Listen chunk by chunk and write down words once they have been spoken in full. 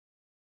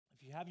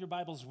you have your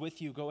Bibles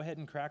with you, go ahead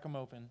and crack them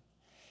open.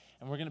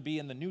 And we're going to be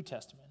in the New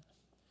Testament,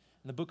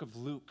 in the book of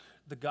Luke,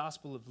 the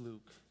Gospel of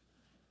Luke.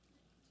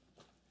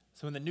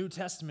 So in the New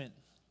Testament,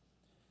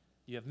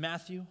 you have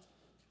Matthew,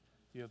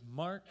 you have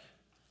Mark,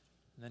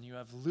 and then you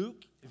have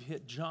Luke. If you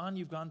hit John,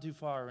 you've gone too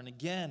far. And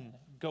again,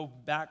 go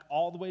back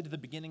all the way to the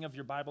beginning of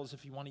your Bibles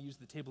if you want to use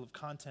the table of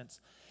contents.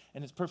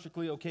 And it's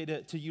perfectly okay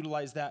to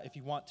utilize that if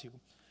you want to.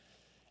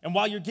 And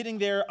while you're getting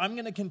there, I'm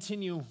going to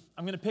continue.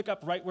 I'm going to pick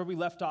up right where we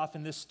left off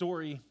in this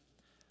story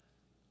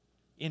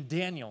in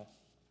Daniel.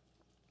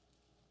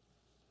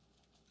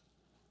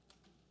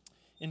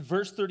 In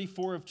verse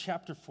 34 of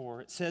chapter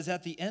 4, it says,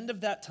 "At the end of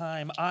that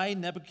time, I,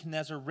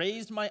 Nebuchadnezzar,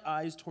 raised my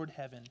eyes toward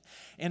heaven,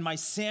 and my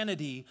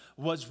sanity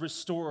was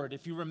restored."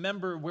 If you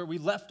remember, where we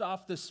left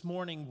off this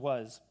morning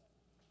was,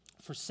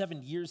 for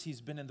 7 years he's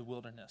been in the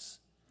wilderness,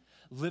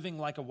 living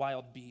like a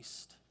wild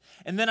beast.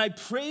 "And then I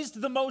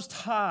praised the Most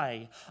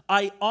High.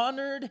 I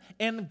honored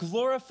and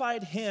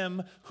glorified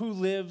him who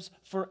lives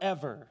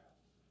forever."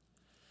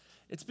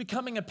 It's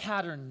becoming a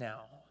pattern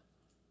now,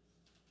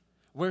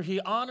 where he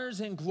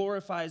honors and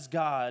glorifies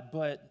God,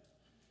 but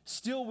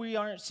still we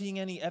aren't seeing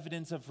any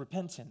evidence of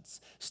repentance.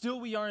 Still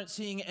we aren't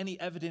seeing any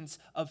evidence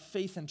of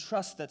faith and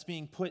trust that's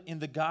being put in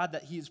the God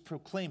that he is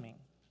proclaiming.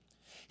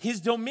 His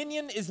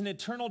dominion is an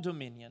eternal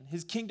dominion.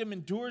 His kingdom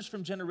endures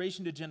from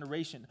generation to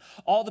generation.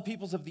 All the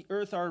peoples of the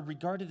earth are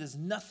regarded as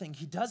nothing.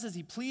 He does as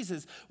he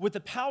pleases. With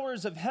the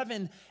powers of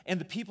heaven and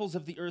the peoples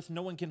of the earth,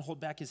 no one can hold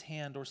back his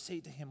hand or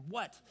say to him,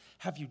 "What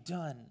have you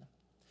done?"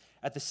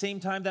 At the same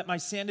time that my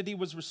sanity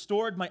was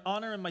restored, my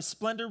honor and my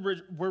splendor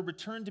were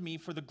returned to me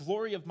for the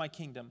glory of my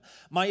kingdom.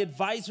 My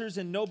advisors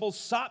and nobles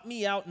sought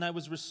me out, and I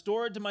was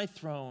restored to my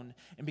throne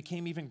and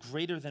became even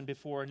greater than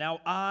before.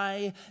 Now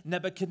I,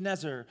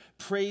 Nebuchadnezzar,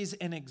 praise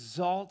and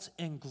exalt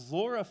and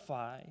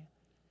glorify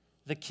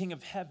the King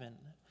of heaven,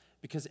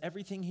 because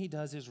everything he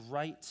does is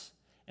right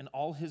and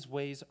all his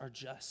ways are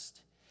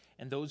just.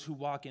 And those who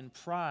walk in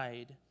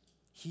pride,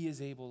 he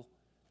is able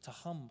to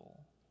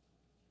humble.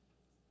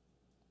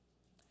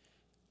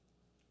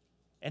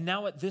 And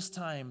now at this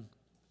time,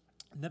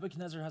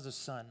 Nebuchadnezzar has a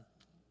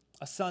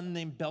son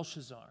named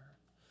Belshazzar.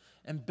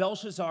 And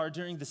Belshazzar,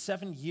 during the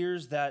 7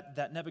 years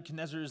that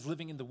Nebuchadnezzar is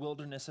living in the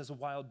wilderness as a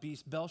wild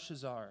beast,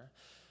 Belshazzar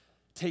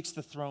takes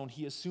the throne.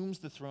 He assumes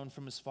the throne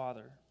from his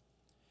father.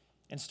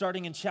 And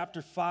starting in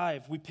chapter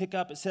 5, we pick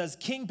up, it says,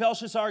 "King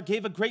Belshazzar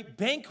gave a great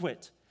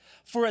banquet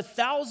for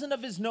 1,000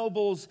 of his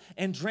nobles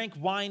and drank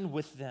wine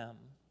with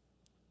them.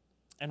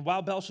 And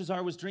while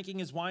Belshazzar was drinking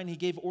his wine, he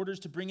gave orders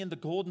to bring in the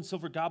gold and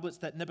silver goblets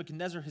that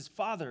Nebuchadnezzar, his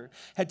father,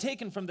 had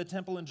taken from the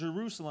temple in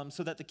Jerusalem,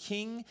 so that the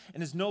king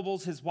and his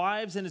nobles, his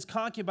wives, and his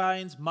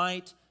concubines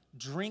might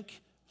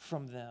drink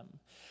from them.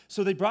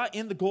 So they brought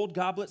in the gold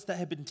goblets that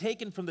had been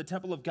taken from the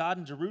temple of God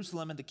in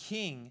Jerusalem, and the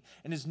king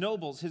and his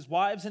nobles, his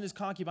wives, and his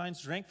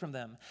concubines drank from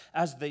them.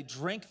 As they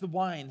drank the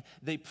wine,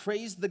 they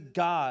praised the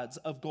gods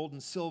of gold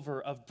and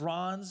silver, of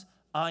bronze,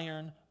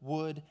 iron,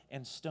 wood,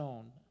 and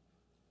stone.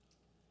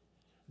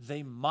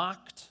 They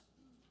mocked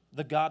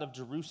the God of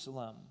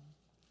Jerusalem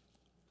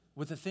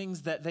with the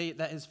things that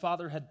his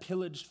father had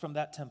pillaged from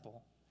that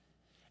temple.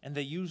 And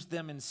they used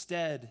them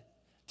instead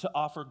to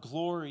offer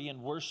glory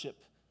and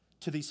worship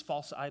to these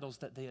false idols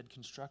that they had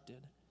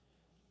constructed.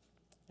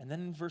 And then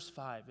in verse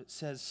 5, it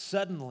says,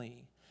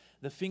 "Suddenly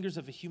the fingers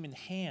of a human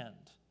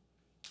hand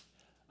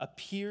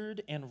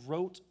appeared and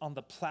wrote on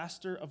the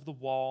plaster of the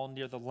wall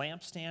near the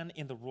lampstand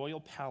in the royal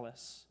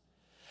palace.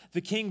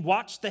 The king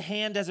watched the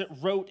hand as it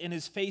wrote, and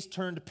his face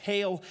turned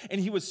pale, and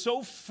he was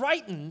so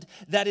frightened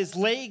that his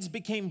legs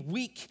became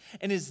weak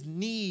and his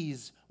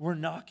knees were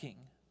knocking.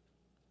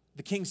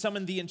 The king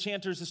summoned the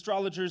enchanters,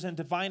 astrologers, and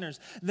diviners.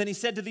 Then he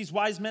said to these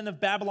wise men of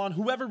Babylon,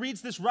 'Whoever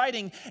reads this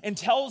writing and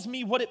tells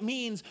me what it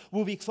means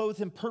will be clothed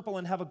in purple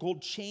and have a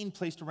gold chain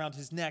placed around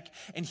his neck,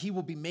 and he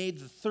will be made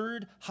the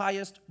third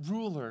highest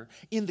ruler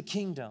in the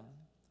kingdom.'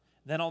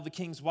 Then all the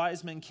king's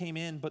wise men came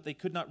in, but they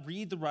could not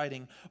read the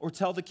writing or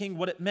tell the king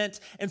what it meant.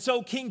 And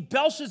so King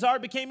Belshazzar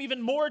became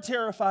even more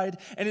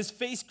terrified, and his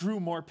face grew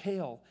more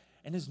pale,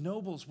 and his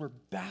nobles were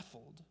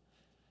baffled.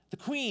 The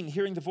queen,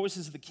 hearing the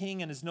voices of the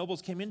king and his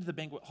nobles, came into the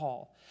banquet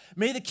hall.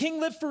 'May the king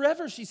live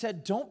forever,' she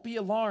said. 'Don't be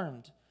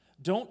alarmed.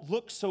 Don't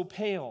look so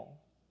pale.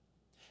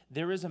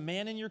 There is a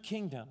man in your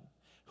kingdom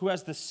who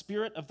has the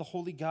spirit of the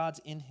holy gods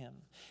in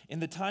him.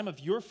 In the time of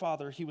your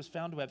father, he was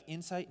found to have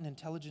insight and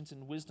intelligence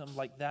and wisdom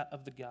like that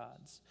of the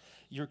gods.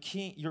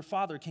 Your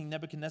father, King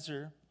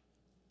Nebuchadnezzar,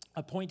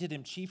 appointed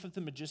him chief of the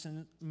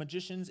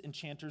magicians,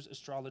 enchanters,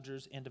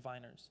 astrologers, and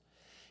diviners.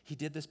 He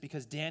did this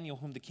because Daniel,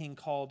 whom the king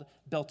called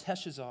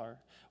Belteshazzar,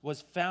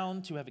 was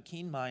found to have a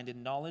keen mind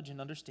and knowledge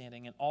and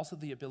understanding, and also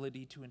the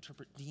ability to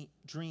interpret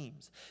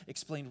dreams,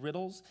 explain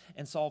riddles,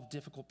 and solve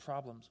difficult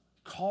problems.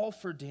 Call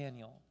for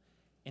Daniel,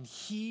 and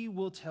he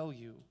will tell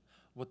you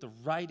what the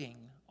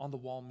writing on the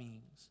wall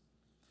means.'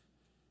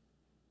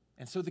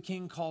 And so the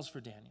king calls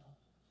for Daniel.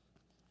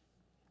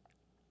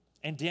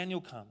 And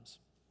Daniel comes.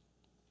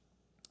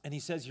 And he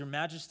says, 'Your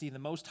Majesty, the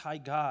Most High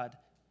God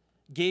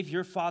gave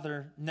your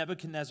father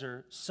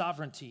Nebuchadnezzar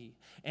sovereignty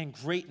and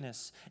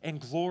greatness and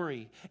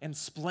glory and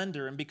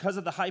splendor. And because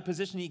of the high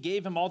position he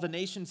gave him, all the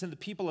nations and the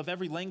people of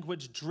every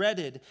language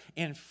dreaded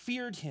and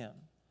feared him.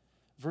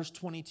 Verse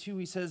 22,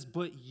 he says,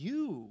 but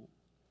you,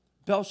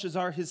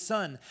 Belshazzar, his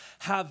son,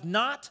 have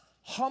not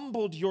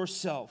humbled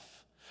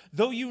yourself,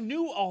 though you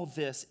knew all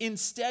this.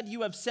 Instead,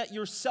 you have set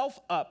yourself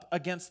up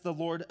against the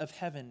Lord of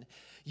heaven.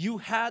 You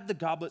had the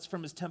goblets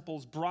from his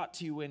temples brought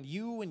to you, and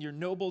your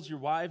nobles, your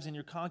wives, and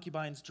your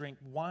concubines drank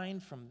wine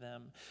from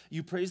them.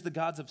 You praised the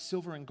gods of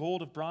silver and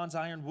gold, of bronze,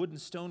 iron, wood, and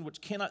stone, which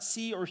cannot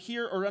see or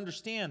hear or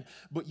understand.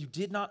 But you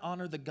did not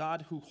honor the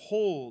God who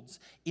holds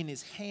in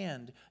his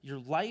hand your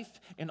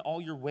life and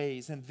all your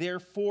ways. And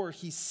therefore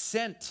he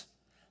sent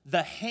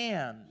the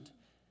hand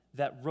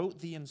that wrote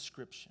the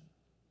inscription.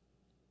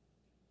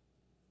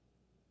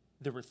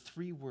 There were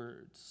 3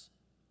 words,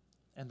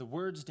 and the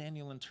words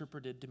Daniel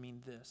interpreted to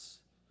mean this: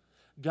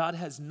 God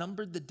has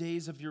numbered the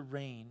days of your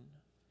reign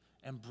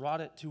and brought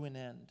it to an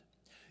end.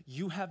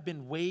 You have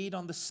been weighed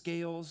on the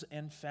scales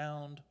and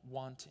found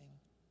wanting.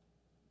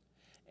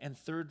 And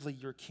thirdly,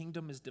 your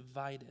kingdom is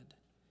divided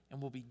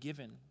and will be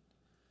given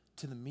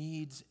to the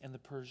Medes and the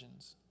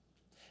Persians.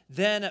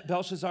 Then at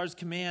Belshazzar's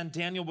command,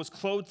 Daniel was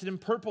clothed in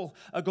purple.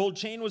 A gold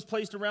chain was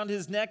placed around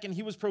his neck, and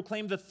he was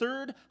proclaimed the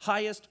 3rd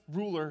highest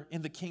ruler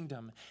in the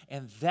kingdom.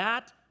 And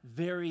that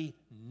very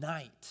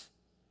night,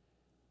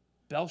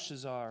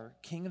 Belshazzar,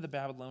 king of the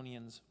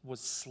Babylonians, was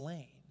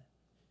slain.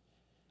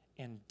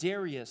 And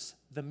Darius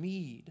the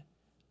Mede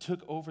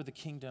took over the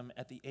kingdom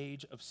at the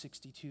age of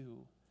 62,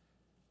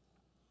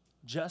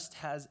 just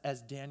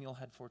as Daniel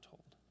had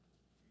foretold.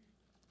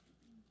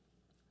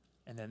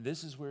 And then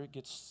this is where it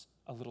gets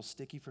a little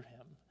sticky for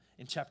him.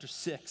 In chapter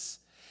 6,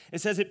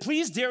 it says, it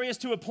pleased Darius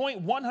to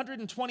appoint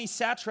 120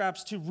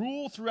 satraps to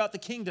rule throughout the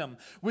kingdom,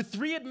 with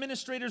 3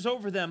 administrators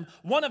over them,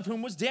 one of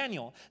whom was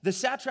Daniel. The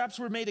satraps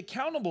were made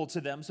accountable to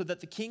them so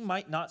that the king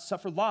might not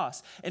suffer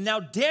loss. And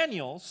now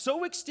Daniel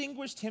so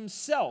distinguished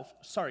himself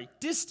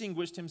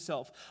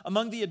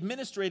among the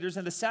administrators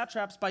and the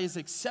satraps by his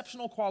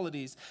exceptional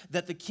qualities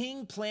that the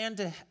king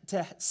planned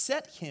to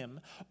set him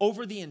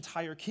over the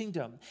entire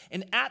kingdom.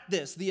 And at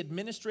this, the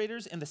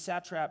administrators and the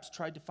satraps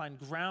tried to find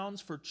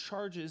grounds for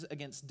charges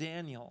against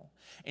Daniel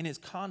in his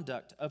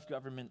conduct of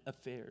government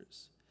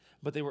affairs.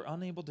 But they were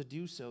unable to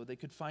do so. They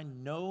could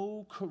find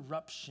no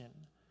corruption.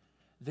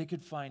 They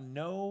could find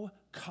no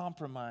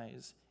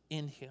compromise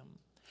in him,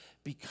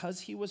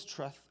 because he was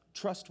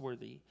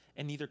trustworthy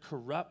and neither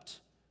corrupt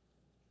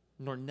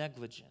nor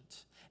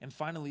negligent. And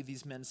finally,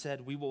 these men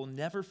said, we will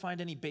never find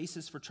any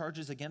basis for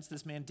charges against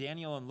this man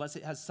Daniel unless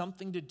it has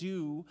something to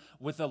do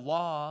with the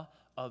law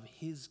of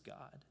his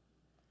God.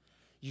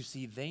 You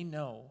see, they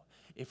know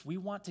if we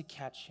want to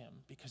catch him,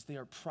 because they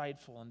are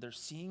prideful and they're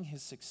seeing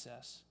his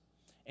success,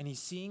 and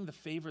he's seeing the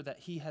favor that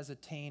he has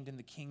attained in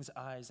the king's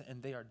eyes,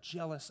 and they are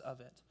jealous of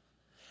it,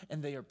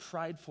 and they are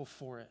prideful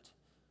for it.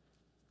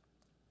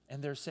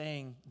 And they're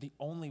saying the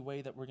only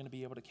way that we're going to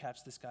be able to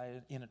catch this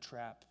guy in a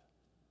trap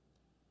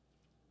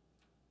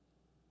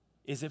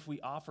is if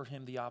we offer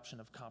him the option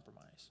of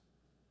compromise.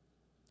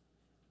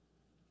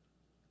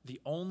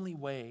 The only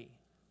way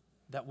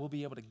that we'll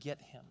be able to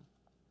get him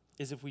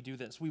is if we do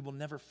this. We will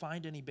never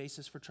find any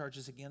basis for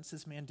charges against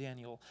this man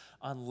Daniel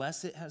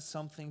unless it has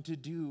something to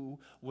do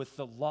with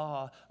the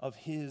law of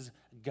his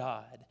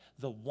God,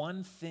 the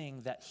one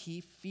thing that he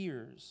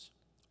fears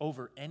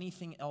over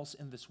anything else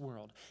in this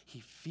world. He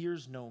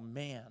fears no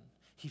man,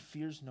 he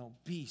fears no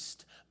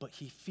beast, but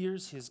he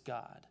fears his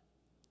God.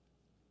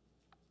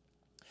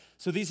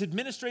 So these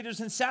administrators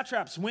and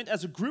satraps went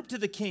as a group to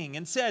the king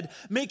and said,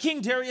 may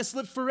King Darius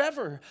live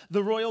forever.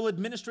 The royal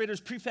administrators,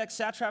 prefects,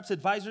 satraps,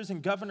 advisors,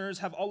 and governors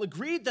have all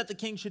agreed that the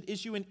king should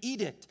issue an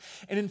edict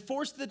and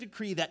enforce the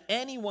decree that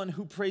anyone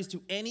who prays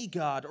to any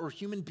god or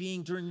human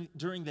being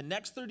during the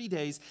next 30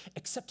 days,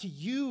 except to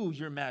you,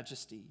 your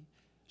majesty,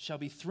 shall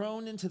be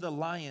thrown into the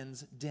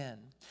lion's den.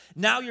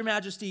 Now, your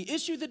majesty,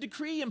 issue the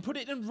decree and put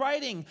it in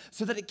writing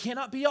so that it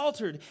cannot be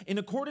altered, in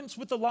accordance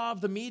with the law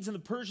of the Medes and the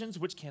Persians,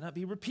 which cannot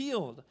be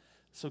repealed.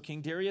 So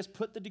King Darius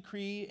put the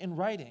decree in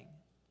writing.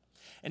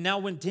 And now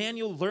when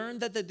Daniel learned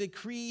that the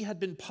decree had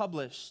been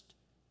published,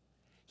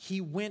 he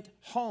went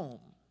home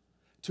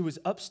to his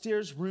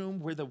upstairs room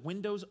where the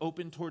windows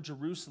opened toward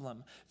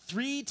Jerusalem.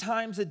 3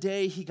 times a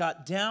day he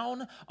got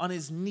down on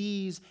his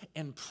knees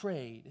and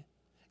prayed,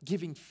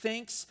 giving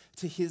thanks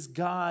to his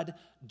God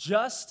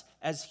just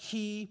as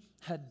he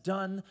had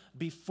done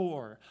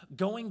before.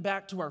 Going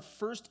back to our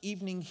first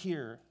evening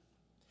here,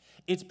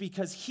 it's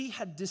because he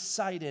had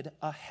decided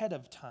ahead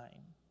of time.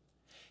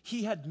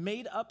 He had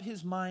made up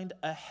his mind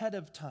ahead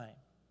of time.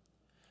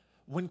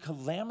 When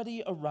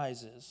calamity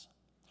arises,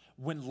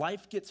 when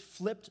life gets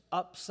flipped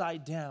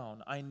upside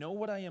down, I know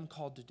what I am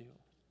called to do.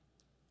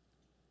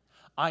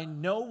 I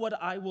know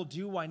what I will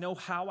do. I know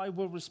how I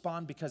will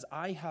respond because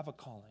I have a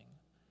calling.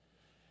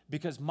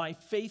 Because my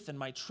faith and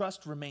my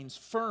trust remains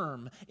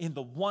firm in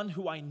the one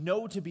who I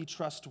know to be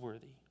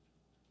trustworthy.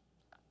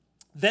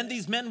 Then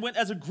these men went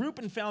as a group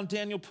and found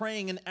Daniel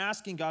praying and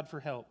asking God for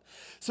help.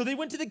 So they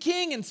went to the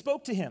king and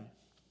spoke to him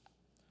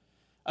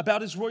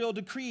about his royal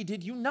decree.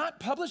 Did you not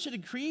publish a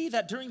decree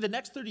that during the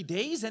next 30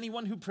 days,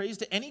 anyone who prays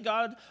to any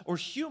god or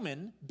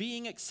human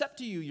being except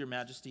to you, your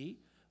majesty,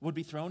 would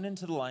be thrown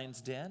into the lion's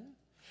den?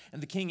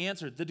 And the king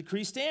answered, the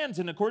decree stands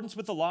in accordance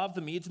with the law of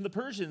the Medes and the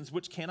Persians,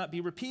 which cannot be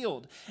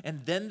repealed.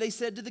 And then they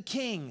said to the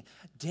king,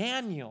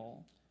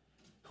 Daniel,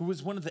 who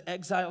was one of the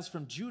exiles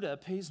from Judah,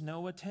 pays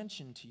no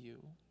attention to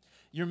you,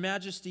 your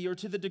majesty, or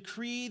to the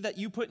decree that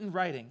you put in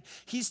writing.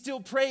 He still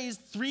prays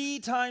 3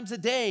 times a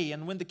day.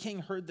 And when the king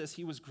heard this,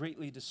 he was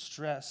greatly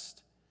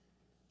distressed.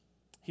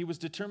 He was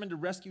determined to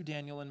rescue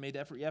Daniel and made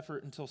every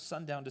effort until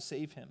sundown to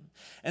save him.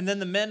 And then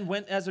the men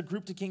went as a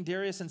group to King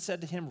Darius and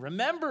said to him,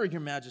 remember, your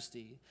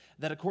majesty,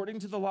 that according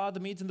to the law of the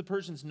Medes and the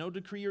Persians, no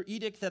decree or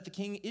edict that the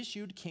king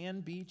issued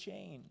can be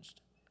changed.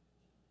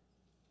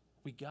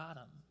 We got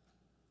him.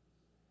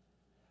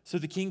 So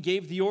the king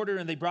gave the order,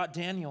 and they brought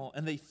Daniel,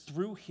 and they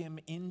threw him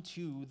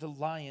into the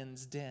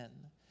lion's den.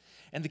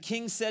 And the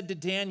king said to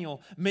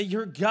Daniel, may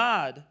your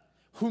God,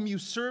 whom you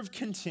serve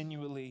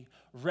continually,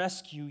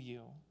 rescue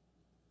you.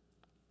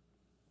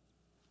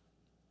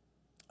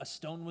 A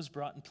stone was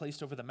brought and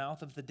placed over the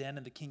mouth of the den,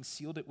 and the king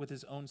sealed it with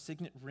his own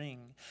signet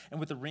ring and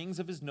with the rings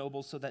of his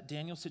nobles, so that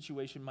Daniel's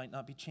situation might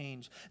not be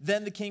changed.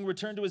 Then the king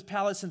returned to his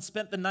palace and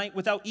spent the night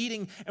without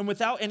eating and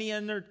without any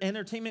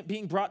entertainment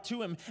being brought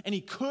to him, and he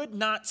could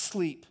not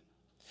sleep.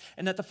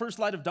 And at the first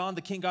light of dawn,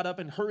 the king got up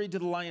and hurried to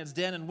the lion's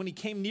den. And when he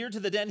came near to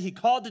the den, he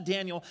called to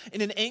Daniel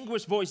in an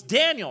anguished voice,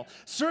 Daniel,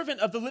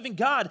 servant of the living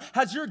God,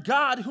 has your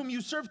God, whom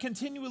you serve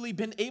continually,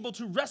 been able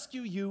to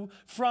rescue you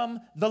from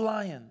the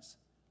lions?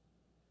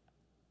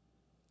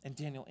 And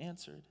Daniel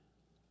answered,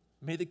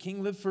 may the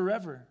king live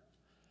forever.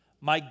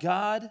 My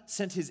God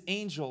sent his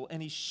angel,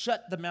 and he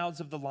shut the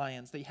mouths of the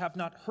lions. They have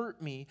not hurt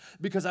me,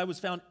 because I was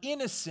found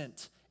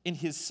innocent in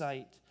his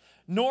sight.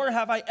 Nor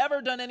have I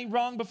ever done any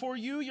wrong before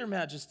you, your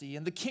majesty.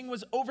 And the king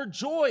was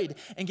overjoyed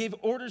and gave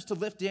orders to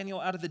lift Daniel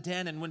out of the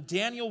den. And when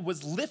Daniel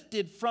was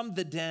lifted from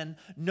the den,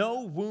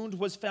 no wound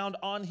was found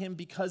on him,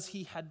 because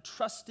he had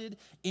trusted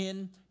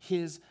in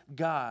his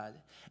God.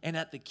 And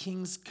at the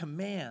king's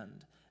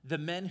command, the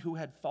men who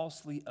had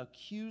falsely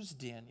accused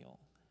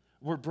Daniel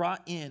were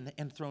brought in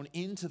and thrown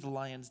into the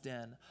lion's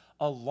den,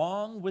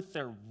 along with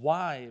their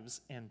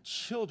wives and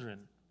children.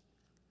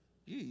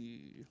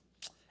 Ew.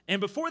 And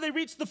before they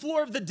reached the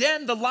floor of the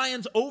den, the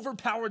lions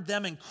overpowered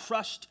them and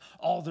crushed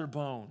all their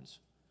bones.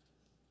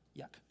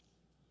 Yuck.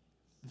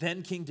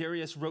 Then King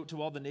Darius wrote to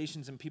all the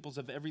nations and peoples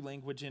of every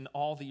language in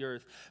all the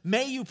earth,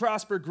 may you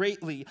prosper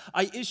greatly.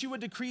 I issue a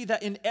decree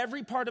that in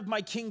every part of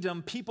my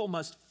kingdom, people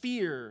must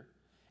fear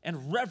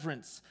and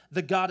reverence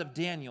the God of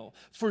Daniel.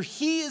 For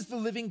he is the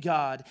living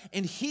God,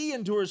 and he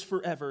endures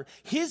forever.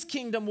 His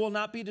kingdom will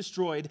not be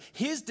destroyed.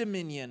 His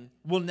dominion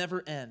will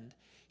never end.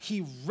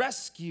 He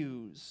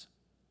rescues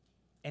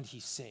and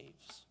he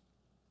saves.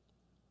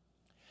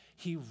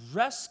 He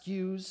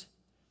rescues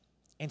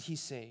and he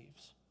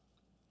saves.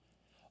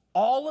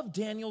 All of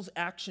Daniel's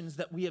actions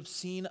that we have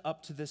seen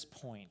up to this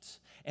point,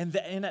 and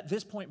at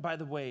this point, by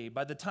the way,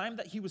 by the time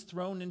that he was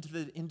thrown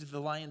into the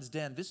lion's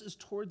den, this is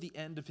toward the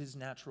end of his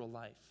natural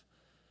life.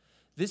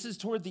 This is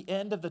toward the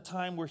end of the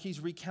time where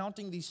he's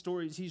recounting these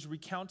stories. He's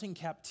recounting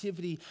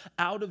captivity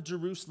out of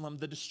Jerusalem,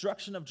 the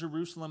destruction of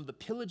Jerusalem, the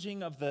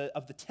pillaging of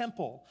the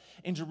temple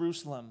in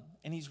Jerusalem,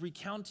 and he's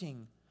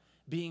recounting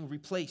being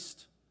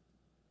replaced,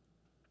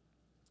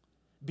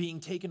 being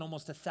taken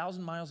almost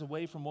 1,000 miles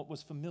away from what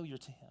was familiar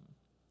to him.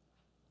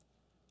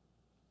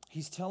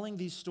 He's telling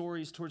these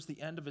stories towards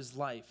the end of his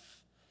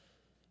life.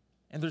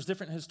 And there's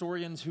different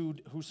historians who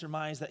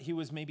surmise that he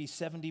was maybe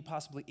 70,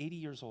 possibly 80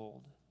 years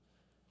old,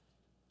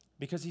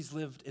 because he's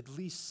lived at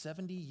least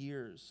 70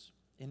 years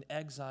in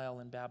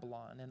exile in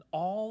Babylon. And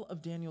all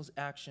of Daniel's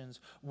actions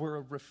were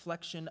a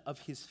reflection of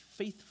his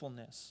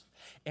faithfulness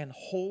and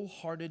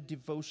wholehearted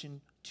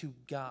devotion to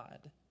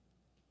God.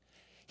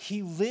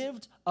 He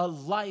lived a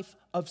life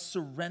of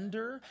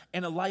surrender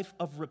and a life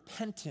of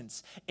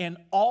repentance, and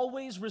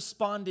always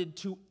responded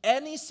to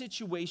any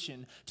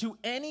situation, to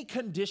any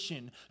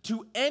condition,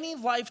 to any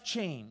life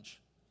change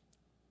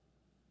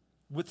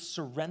with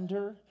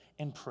surrender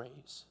and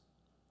praise.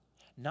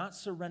 Not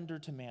surrender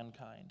to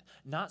mankind,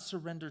 not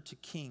surrender to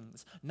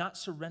kings, not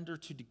surrender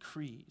to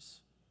decrees.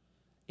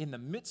 In the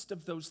midst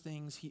of those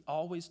things, he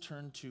always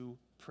turned to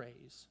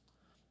praise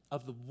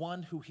of the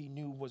one who he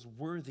knew was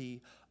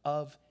worthy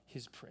of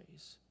his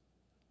praise.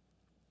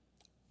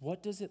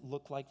 What does it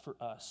look like for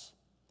us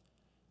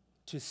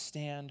to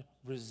stand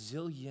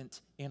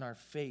resilient in our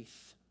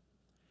faith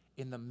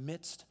in the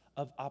midst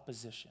of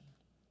opposition?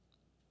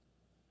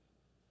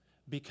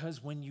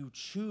 Because when you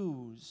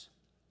choose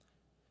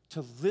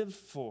to live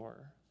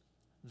for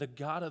the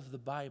God of the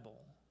Bible,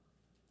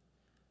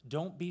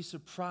 don't be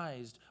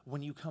surprised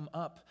when you come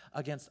up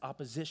against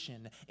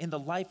opposition. In the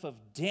life of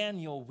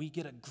Daniel, we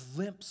get a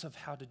glimpse of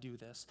how to do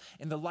this.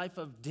 In the life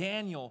of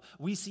Daniel,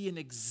 we see an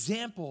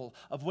example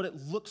of what it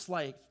looks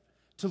like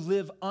to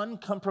live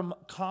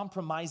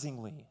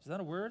uncompromisingly. Is that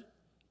a word,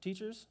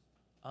 teachers?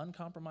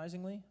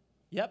 uncompromisingly.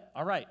 Yep,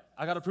 all right,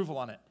 I got approval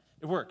on it.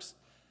 It works.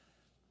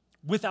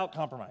 Without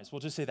compromise, we'll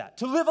just say that.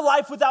 To live a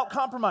life without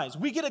compromise.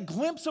 We get a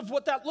glimpse of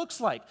what that looks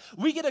like.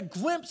 We get a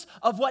glimpse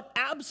of what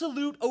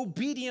absolute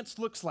obedience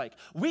looks like.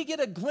 We get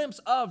a glimpse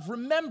of,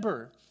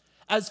 remember,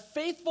 as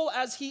faithful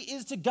as he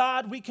is to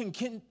God, we can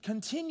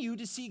continue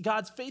to see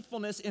God's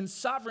faithfulness and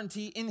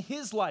sovereignty in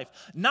his life.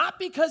 Not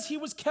because he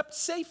was kept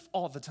safe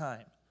all the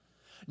time.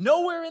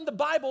 Nowhere in the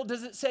Bible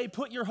does it say,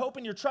 put your hope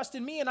and your trust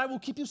in me and I will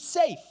keep you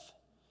safe.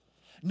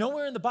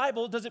 Nowhere in the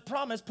Bible does it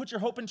promise, put your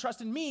hope and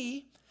trust in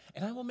me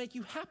and I will make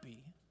you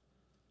happy.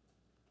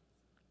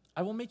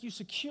 I will make you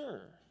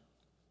secure.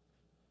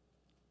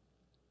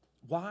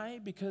 Why?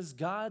 Because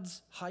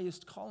God's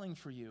highest calling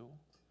for you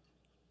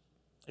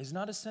is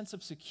not a sense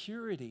of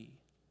security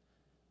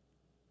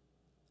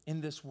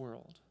in this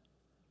world.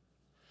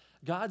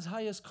 God's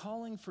highest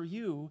calling for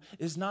you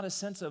is not a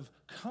sense of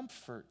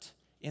comfort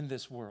in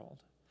this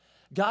world.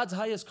 God's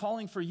highest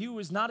calling for you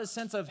is not a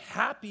sense of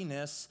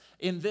happiness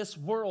in this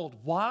world.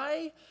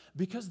 Why?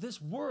 Because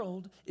this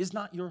world is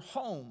not your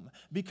home.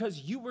 Because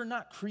you were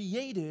not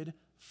created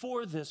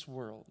for this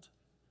world.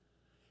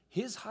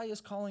 His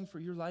highest calling for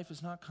your life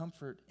is not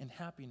comfort and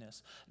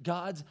happiness.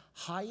 God's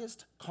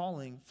highest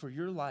calling for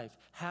your life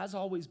has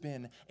always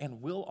been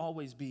and will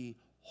always be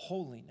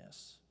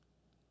holiness.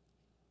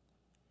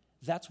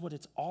 That's what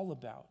it's all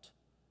about.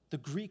 The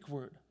Greek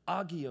word,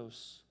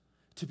 agios,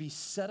 to be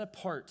set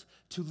apart,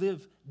 to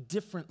live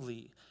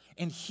differently.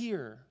 And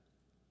here,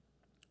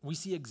 we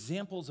see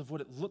examples of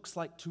what it looks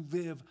like to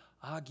live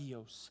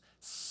agios,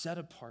 set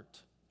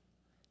apart,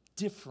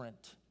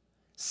 different,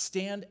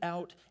 stand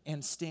out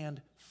and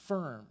stand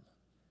firm.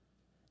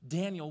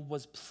 Daniel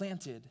was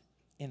planted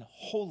in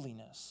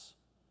holiness.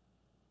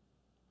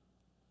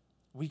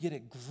 We get a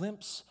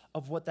glimpse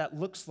of what that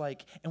looks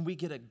like, and we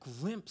get a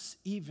glimpse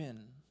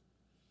even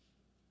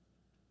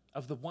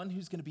of the one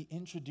who's going to be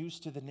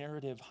introduced to the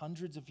narrative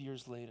hundreds of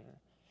years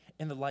later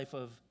in the life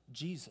of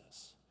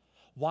Jesus.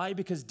 Why?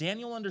 Because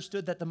Daniel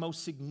understood that the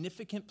most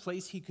significant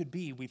place he could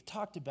be, we've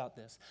talked about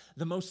this,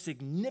 the most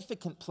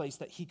significant place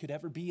that he could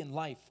ever be in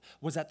life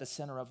was at the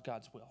center of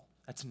God's will.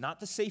 That's not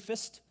the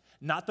safest,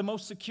 not the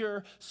most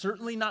secure,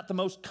 certainly not the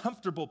most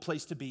comfortable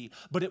place to be,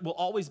 but it will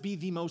always be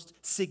the most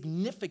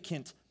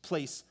significant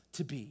place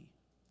to be.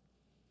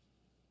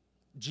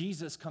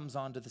 Jesus comes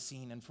onto the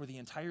scene, and for the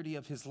entirety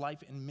of his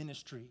life and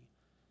ministry,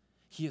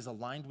 he is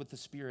aligned with the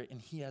Spirit,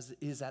 and he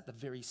is at the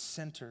very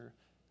center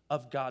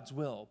of God's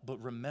will. But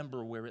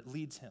remember where it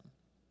leads him.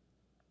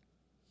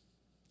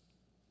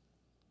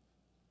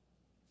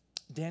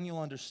 Daniel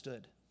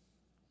understood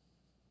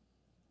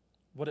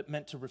what it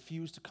meant to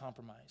refuse to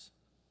compromise.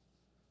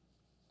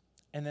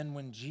 And then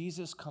when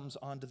Jesus comes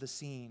onto the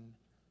scene,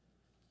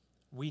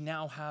 we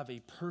now have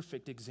a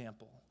perfect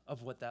example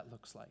of what that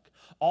looks like.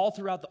 All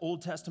throughout the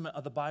Old Testament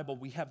of the Bible,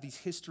 we have these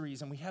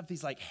histories and we have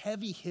these like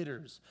heavy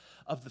hitters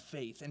of the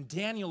faith. And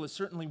Daniel is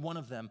certainly one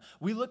of them.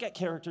 We look at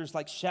characters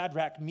like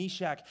Shadrach,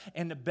 Meshach,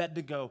 and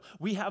Abednego.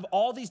 We have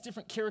all these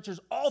different characters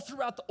all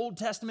throughout the Old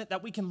Testament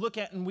that we can look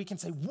at and we can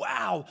say,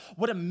 wow,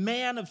 what a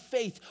man of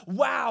faith.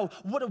 Wow,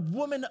 what a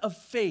woman of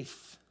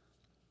faith.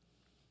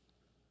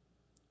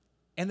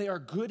 And they are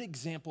good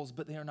examples,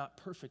 but they are not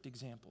perfect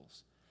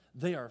examples.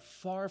 They are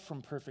far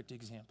from perfect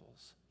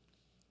examples.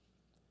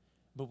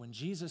 But when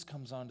Jesus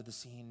comes onto the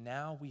scene,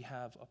 now we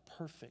have a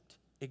perfect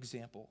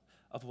example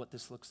of what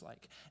this looks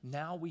like.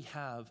 Now we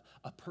have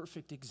a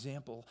perfect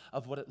example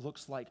of what it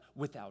looks like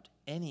without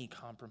any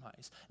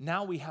compromise.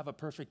 Now we have a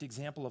perfect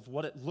example of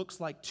what it looks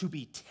like to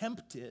be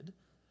tempted,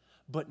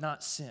 but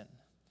not sin.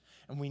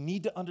 And we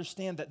need to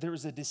understand that there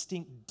is a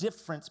distinct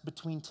difference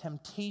between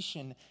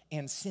temptation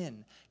and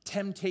sin.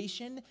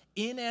 Temptation,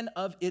 in and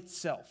of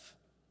itself,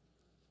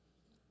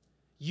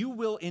 you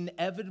will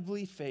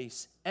inevitably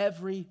face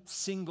every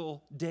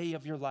single day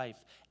of your life.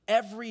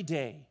 Every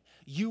day,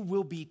 you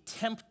will be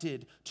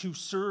tempted to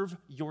serve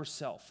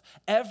yourself.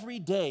 Every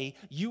day,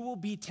 you will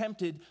be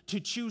tempted to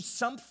choose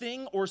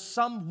something or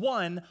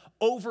someone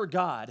over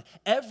God.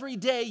 Every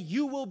day,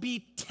 you will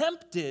be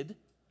tempted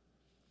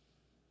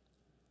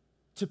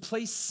to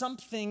place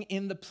something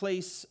in the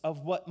place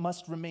of what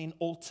must remain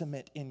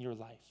ultimate in your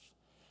life.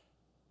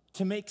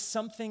 To make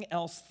something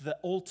else the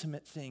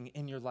ultimate thing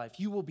in your life.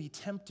 You will be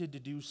tempted to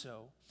do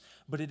so,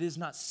 but it is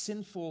not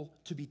sinful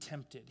to be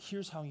tempted.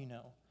 Here's how you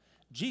know.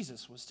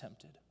 Jesus was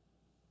tempted.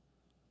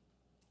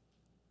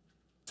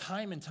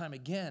 Time and time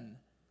again,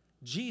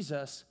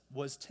 Jesus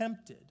was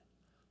tempted,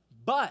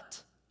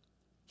 but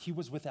he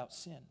was without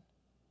sin.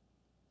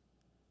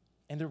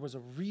 And there was a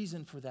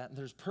reason for that, and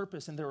there's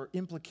purpose, and there are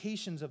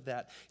implications of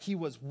that. He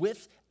was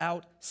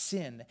without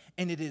sin,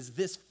 and it is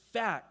this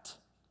fact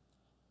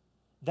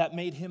that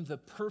made him the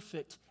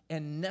perfect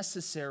and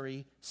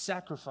necessary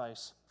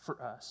sacrifice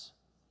for us.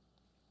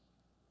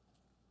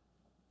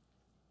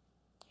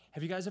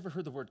 Have you guys ever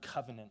heard the word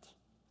covenant?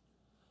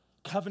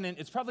 covenant,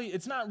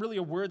 it's not really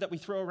a word that we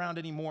throw around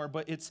anymore,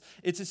 but it's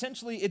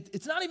essentially,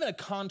 it's not even a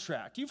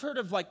contract. You've heard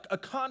of like a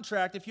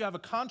contract. If you have a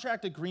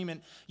contract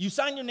agreement, you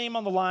sign your name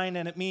on the line,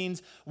 and it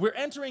means we're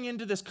entering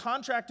into this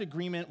contract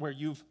agreement where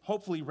you've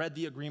hopefully read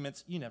the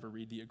agreements. You never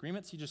read the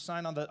agreements. You just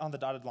sign on the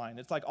dotted line.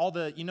 It's like all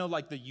the,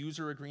 like the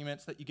user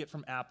agreements that you get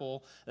from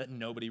Apple that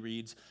nobody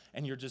reads,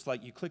 and you're just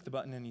like, you click the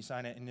button and you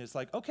sign it, and it's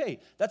like, okay,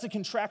 that's a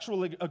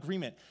contractual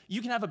agreement.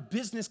 You can have a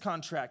business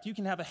contract. You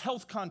can have a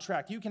health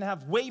contract. You can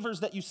have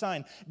waivers that you sign.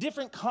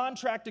 Different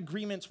contract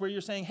agreements where you're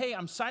saying, hey,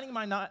 I'm signing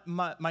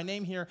my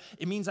name here.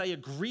 It means I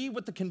agree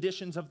with the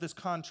conditions of this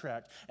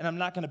contract, and I'm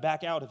not going to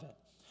back out of it.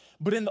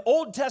 But in the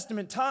Old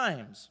Testament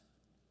times,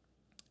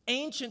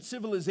 ancient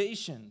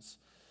civilizations,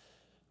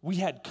 we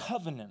had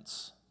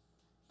covenants.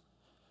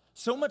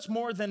 So much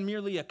more than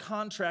merely a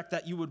contract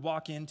that you would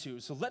walk into.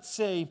 So let's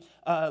say,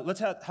 let's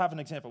have an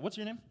example. What's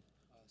your name?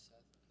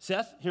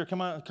 Seth. Seth? Here,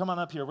 come on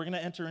up here. We're going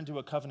to enter into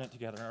a covenant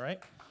together, all right?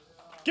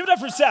 Give it up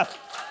for Seth.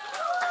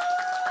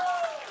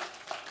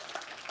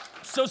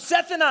 So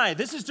Seth and I,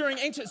 this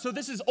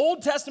is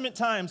Old Testament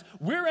times.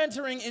 We're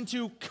entering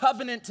into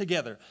covenant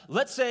together.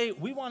 Let's say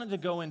we wanted to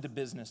go into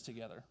business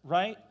together,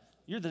 right?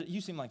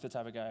 You seem like the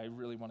type of guy I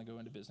really want to go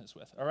into business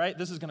with, all right?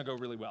 This is going to go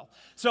really well.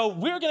 So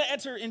we're going to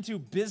enter into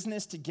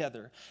business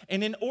together.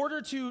 And in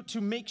order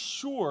to make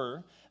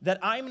sure that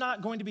I'm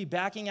not going to be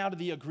backing out of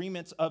the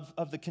agreements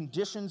of the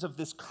conditions of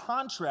this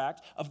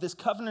contract, of this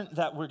covenant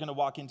that we're going to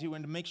walk into,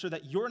 and to make sure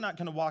that you're not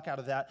going to walk out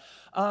of that,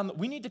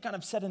 we need to kind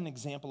of set an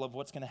example of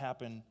what's going to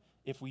happen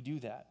if we do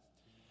that.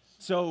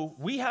 So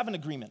we have an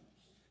agreement,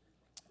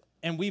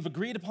 and we've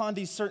agreed upon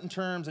these certain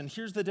terms, and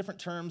here's the different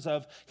terms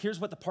of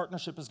here's what the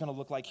partnership is going to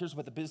look like, here's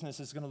what the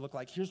business is going to look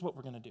like, here's what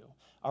we're going to do,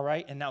 all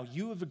right? And now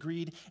you have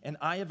agreed, and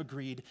I have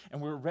agreed,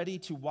 and we're ready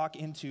to walk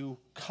into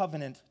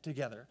covenant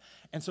together.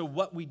 And so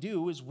what we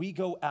do is we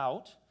go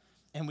out,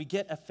 and we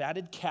get a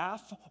fatted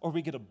calf, or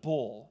we get a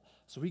bull.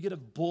 So we get a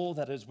bull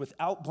that is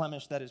without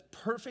blemish, that is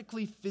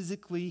perfectly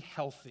physically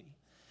healthy.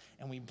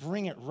 And we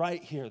bring it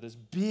right here, this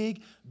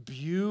big,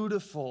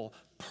 beautiful,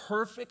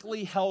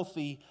 perfectly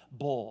healthy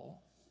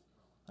bull.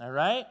 All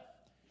right?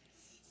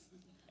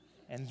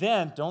 And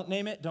then, don't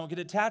name it, don't get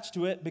attached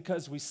to it,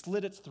 because we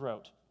slit its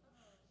throat.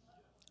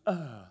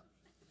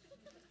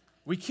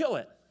 We kill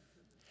it.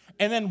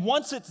 And then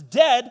once it's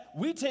dead,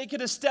 we take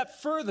it a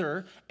step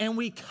further, and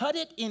we cut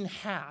it in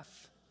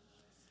half.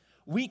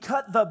 We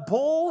cut the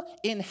bull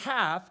in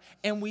half,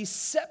 and we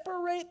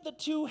separate the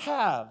two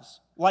halves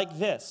like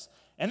this.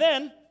 And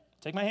then,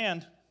 take my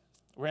hand.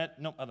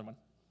 Other one.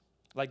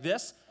 Like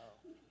this.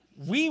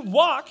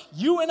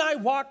 You and I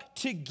walk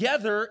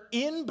together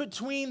in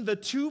between the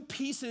two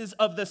pieces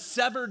of the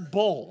severed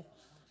bull.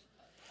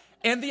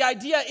 And the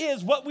idea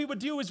is, what we would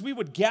do is we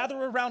would gather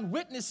around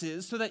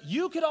witnesses so that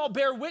you could all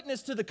bear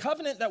witness to the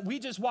covenant that we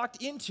just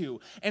walked into.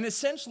 And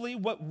essentially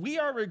what we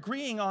are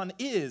agreeing on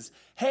is,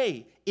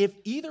 hey, if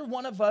either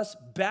one of us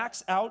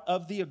backs out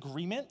of the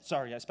agreement,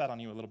 sorry, I spat on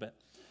you a little bit.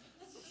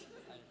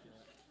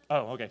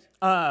 Oh, okay.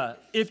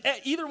 If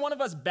either one of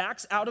us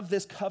backs out of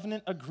this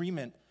covenant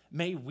agreement,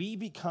 may we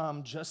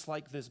become just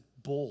like this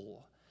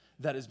bull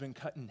that has been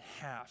cut in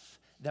half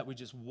that we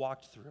just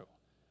walked through.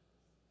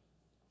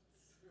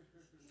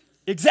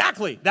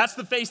 Exactly. That's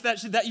the face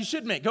that you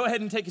should make. Go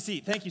ahead and take a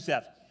seat. Thank you,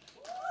 Seth.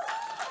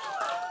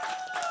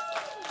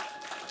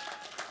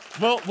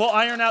 We'll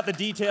iron out the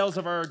details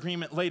of our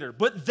agreement later.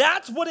 But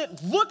that's what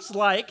it looks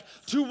like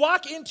to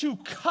walk into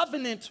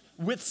covenant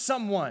with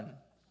someone.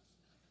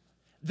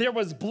 There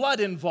was blood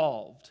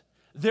involved.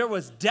 There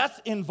was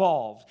death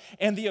involved.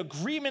 And the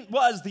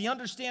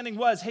understanding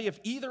was, hey, if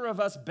either of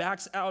us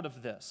backs out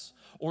of this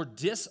or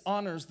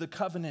dishonors the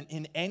covenant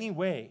in any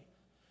way,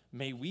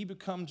 may we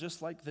become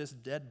just like this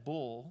dead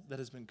bull that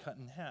has been cut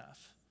in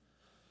half.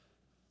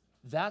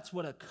 That's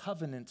what a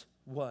covenant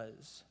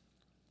was.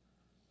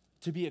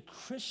 To be a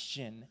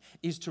Christian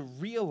is to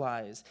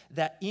realize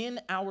that in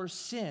our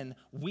sin,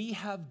 we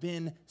have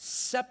been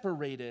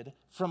separated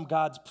from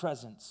God's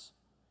presence.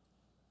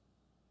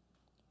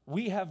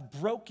 We have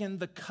broken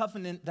the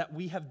covenant that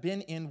we have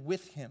been in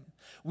with him.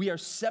 We are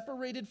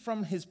separated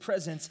from his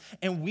presence,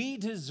 and we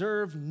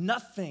deserve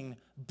nothing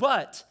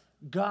but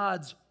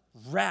God's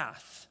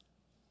wrath.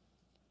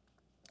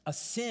 A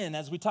sin,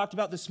 as we talked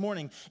about this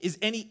morning, is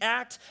any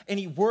act,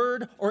 any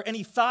word, or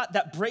any thought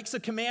that breaks a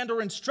command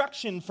or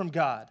instruction from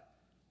God.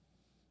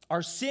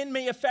 Our sin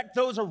may affect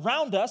those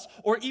around us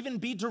or even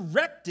be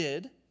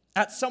directed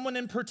at someone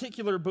in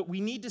particular, but we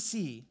need to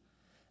see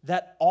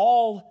that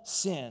all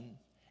sin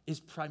is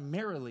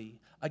primarily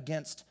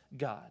against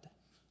God.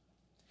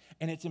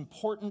 And it's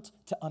important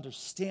to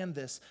understand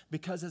this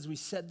because, as we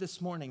said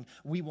this morning,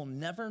 we will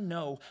never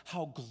know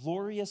how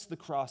glorious the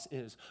cross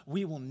is.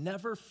 We will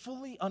never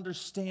fully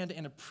understand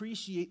and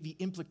appreciate the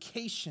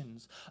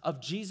implications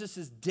of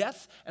Jesus'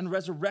 death and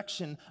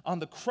resurrection on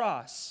the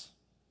cross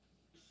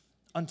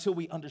until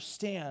we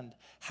understand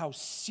how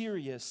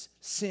serious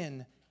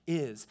sin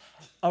is.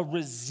 A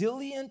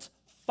resilient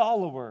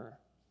follower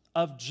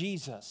of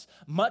Jesus,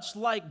 much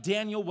like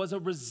Daniel was a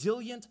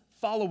resilient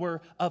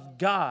follower of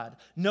God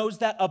knows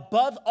that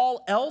above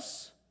all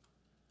else,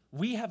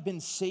 we have been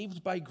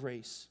saved by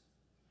grace.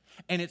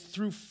 And it's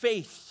through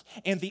faith.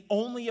 And the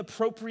only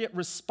appropriate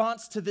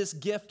response to this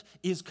gift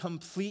is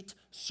complete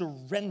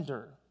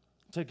surrender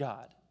to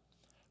God.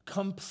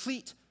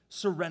 Complete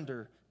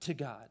surrender to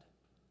God.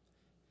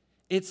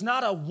 It's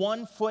not a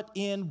 1 foot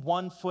in,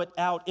 1 foot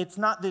out. It's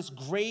not this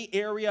gray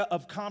area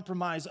of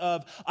compromise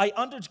of, I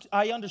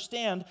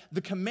understand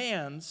the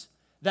commands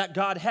that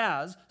God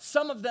has.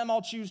 Some of them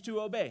I'll choose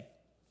to obey.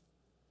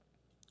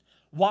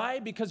 Why?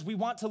 Because we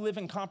want to live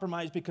in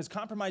compromise, because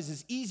compromise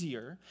is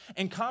easier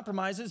and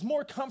compromise is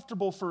more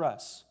comfortable for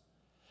us.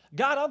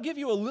 God, I'll give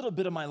you a little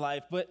bit of my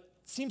life, but it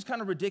seems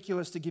kind of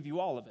ridiculous to give you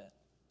all of it.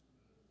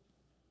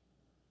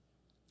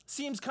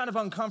 Seems kind of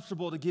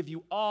uncomfortable to give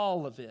you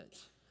all of it.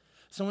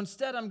 So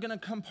instead, I'm going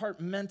to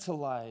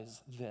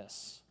compartmentalize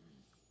this.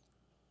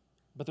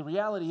 But the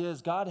reality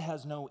is, God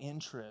has no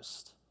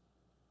interest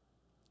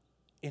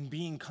in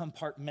being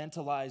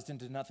compartmentalized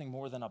into nothing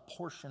more than a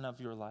portion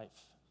of your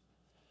life.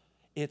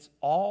 It's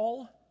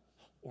all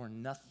or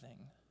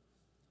nothing.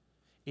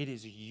 It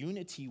is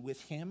unity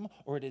with Him,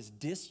 or it is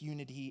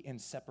disunity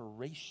and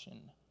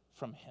separation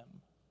from Him.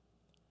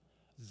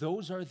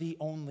 Those are the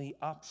only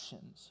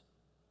options.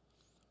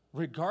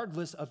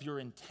 Regardless of your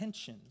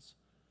intentions,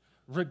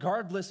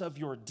 regardless of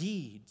your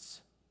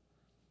deeds,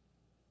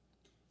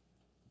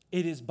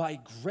 it is by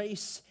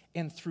grace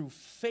and through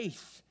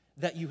faith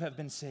that you have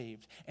been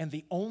saved. And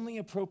the only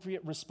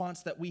appropriate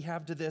response that we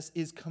have to this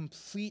is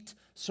complete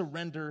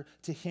surrender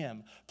to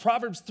Him.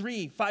 Proverbs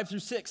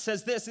 3:5-6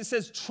 says this. It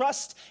says,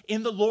 trust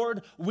in the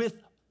Lord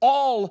with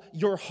all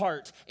your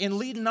heart and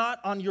lean not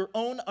on your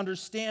own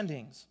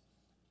understandings.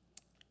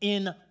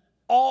 In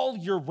all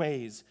your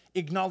ways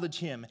acknowledge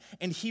Him,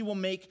 and He will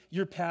make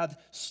your path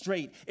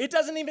straight. It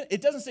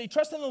doesn't say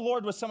trust in the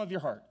Lord with some of your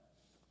heart.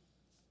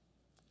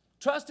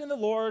 Trust in the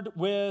Lord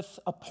with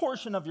a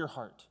portion of your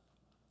heart.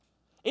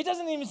 It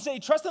doesn't even say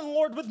trust in the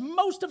Lord with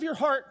most of your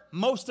heart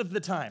most of the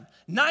time.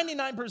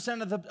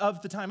 99%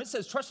 of the time. It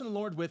says trust in the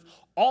Lord with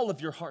all of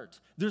your heart.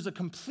 There's a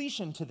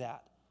completion to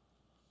that.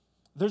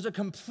 There's a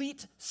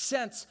complete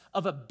sense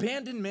of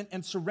abandonment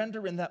and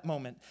surrender in that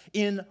moment.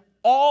 In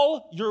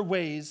all your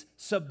ways,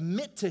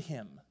 submit to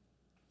Him,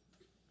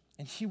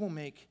 and He will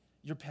make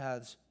your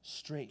paths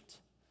straight.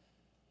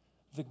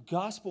 The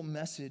gospel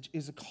message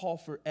is a call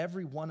for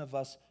every one of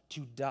us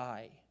to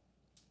die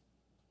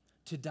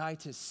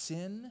to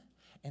sin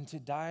and to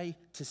die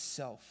to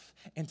self,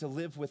 and to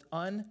live with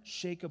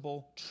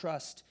unshakable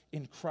trust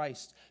in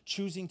Christ,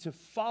 choosing to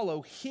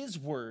follow His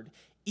word,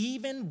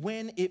 even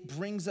when it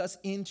brings us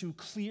into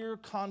clear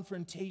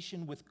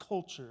confrontation with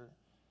culture.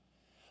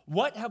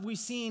 What have we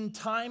seen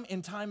time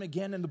and time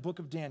again in the book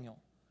of Daniel?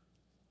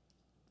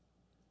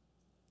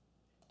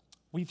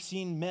 We've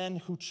seen men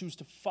who choose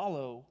to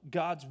follow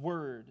God's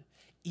word,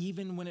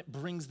 even when it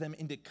brings them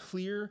into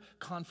clear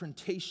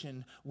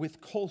confrontation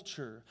with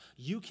culture.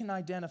 You can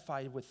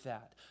identify with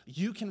that.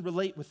 You can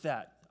relate with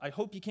that. I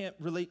hope you can't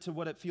relate to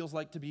what it feels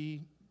like to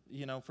be,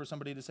 for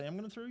somebody to say, I'm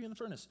going to throw you in the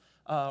furnace,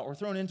 or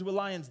thrown into a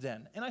lion's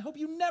den. And I hope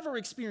you never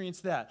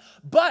experience that.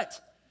 But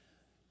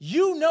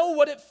you know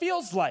what it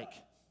feels like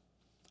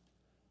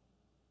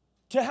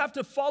to have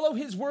to follow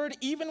His word,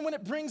 even when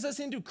it brings us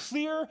into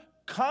clear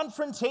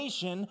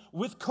confrontation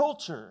with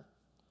culture.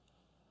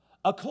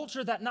 A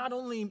culture that not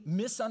only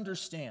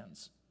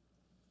misunderstands,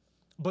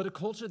 but a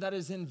culture that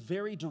is in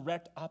very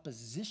direct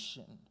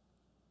opposition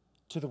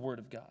to the word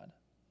of God.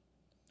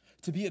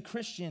 To be a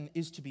Christian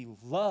is to be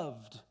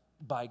loved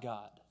by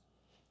God.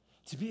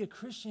 To be a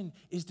Christian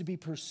is to be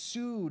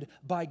pursued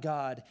by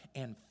God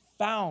and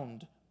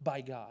found by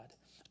God.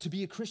 To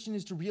be a Christian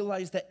is to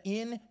realize that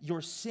in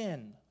your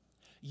sin,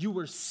 you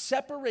were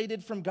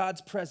separated from God's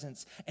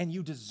presence, and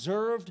you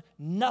deserved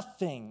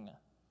nothing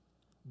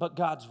but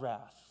God's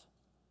wrath.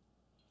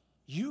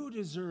 You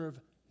deserve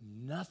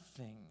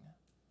nothing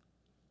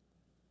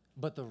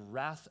but the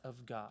wrath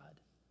of God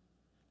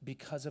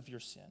because of your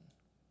sin.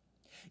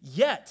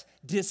 Yet,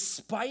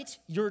 despite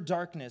your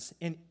darkness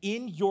and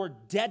in your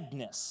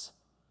deadness,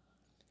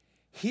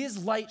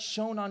 His light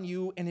shone on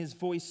you and His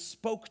voice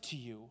spoke to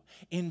you,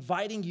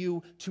 inviting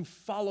you to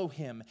follow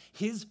Him.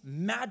 His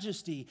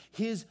majesty,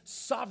 His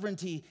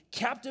sovereignty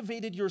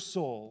captivated your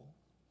soul.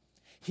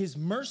 His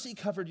mercy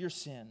covered your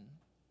sin.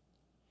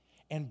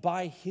 And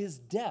by His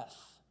death,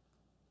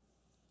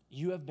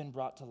 you have been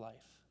brought to life.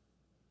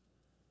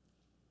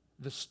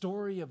 The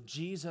story of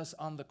Jesus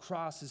on the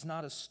cross is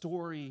not a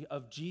story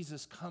of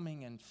Jesus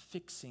coming and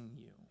fixing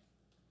you.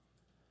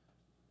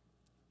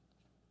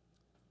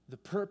 The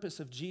purpose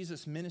of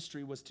Jesus'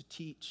 ministry was to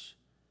teach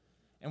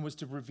and was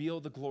to reveal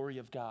the glory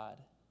of God.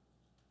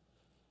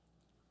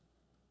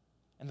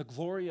 And the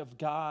glory of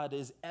God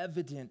is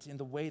evident in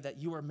the way that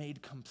you are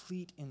made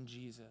complete in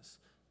Jesus.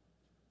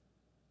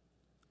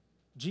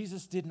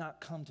 Jesus did not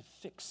come to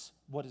fix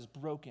what is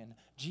broken.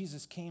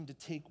 Jesus came to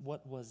take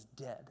what was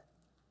dead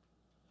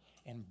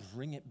and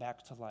bring it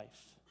back to life.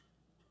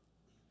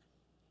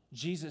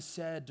 Jesus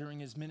said during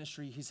his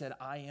ministry, he said,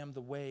 I am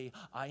the way,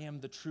 I am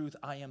the truth,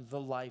 I am the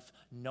life.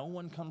 No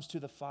one comes to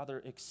the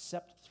Father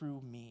except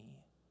through me.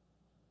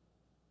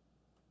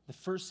 The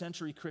first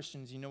century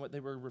Christians, you know what they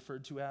were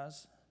referred to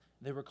as?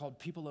 They were called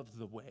people of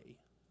the way.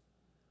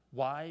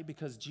 Why?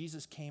 Because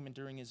Jesus came and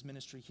during his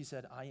ministry, he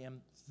said, I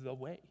am the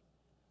way.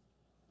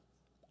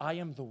 I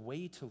am the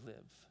way to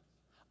live.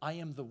 I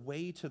am the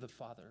way to the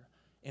Father.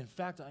 In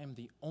fact, I am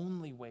the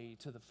only way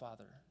to the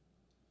Father.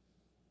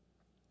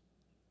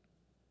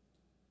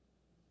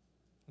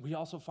 We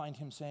also find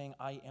him saying,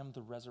 I am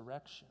the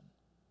resurrection.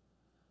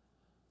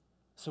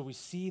 So we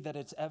see that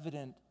it's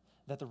evident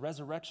that the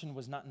resurrection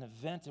was not an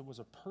event, it was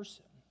a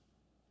person.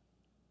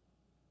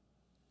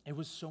 It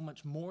was so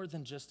much more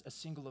than just a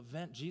single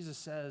event. Jesus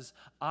says,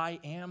 I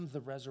am the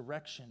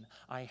resurrection.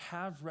 I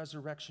have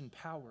resurrection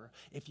power.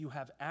 If you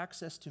have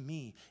access to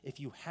me, if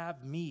you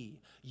have me,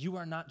 you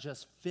are not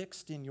just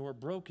fixed in your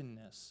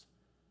brokenness.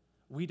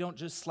 We don't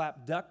just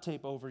slap duct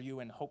tape over you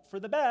and hope for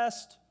the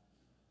best.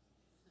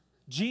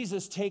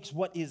 Jesus takes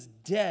what is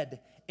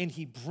dead and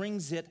he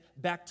brings it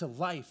back to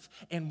life.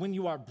 And when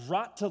you are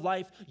brought to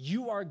life,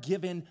 you are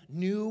given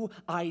new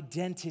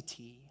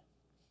identity.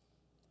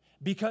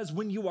 Because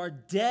when you are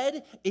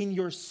dead in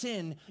your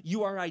sin,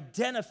 you are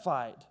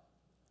identified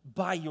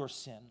by your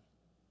sin.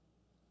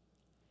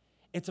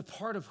 It's a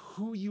part of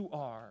who you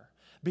are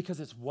because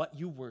it's what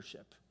you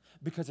worship,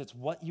 because it's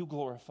what you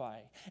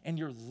glorify. And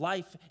your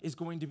life is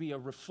going to be a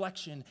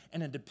reflection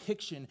and a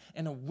depiction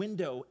and a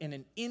window and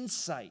an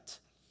insight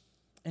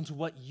into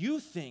what you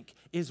think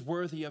is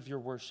worthy of your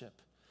worship.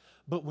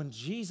 But when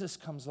Jesus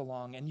comes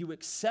along and you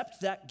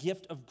accept that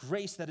gift of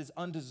grace that is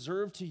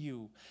undeserved to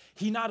you,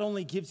 he not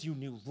only gives you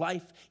new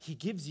life, he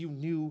gives you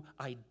new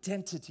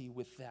identity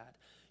with that.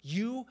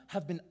 You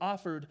have been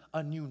offered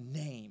a new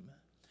name.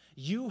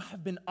 You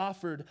have been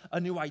offered a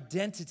new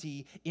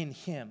identity in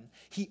him.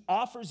 He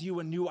offers you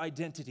a new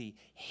identity,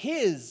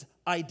 his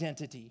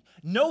identity.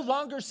 No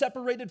longer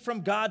separated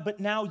from God, but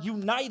now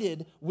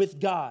united with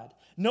God.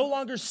 No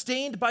longer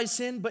stained by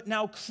sin, but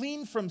now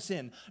clean from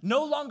sin.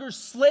 No longer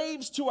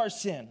slaves to our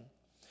sin,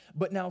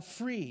 but now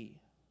free.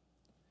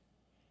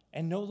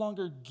 And no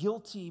longer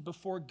guilty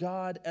before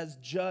God as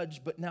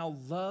judge, but now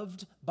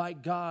loved by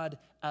God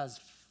as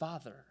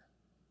Father.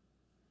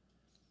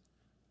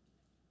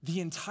 The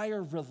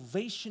entire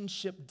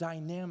relationship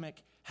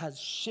dynamic has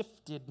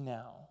shifted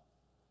now.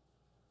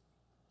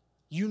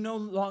 You no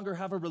longer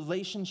have a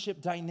relationship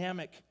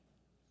dynamic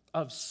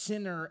of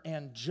sinner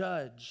and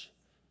judge.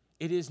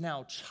 It is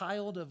now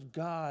child of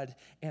God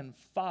and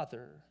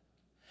Father.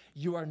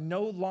 You are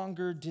no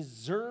longer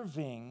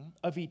deserving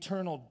of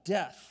eternal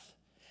death,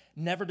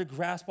 never to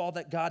grasp all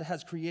that God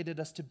has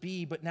created us to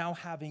be, but now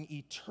having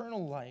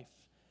eternal life.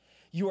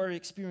 You are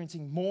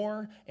experiencing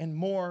more and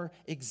more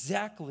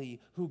exactly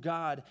who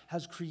God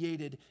has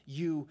created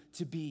you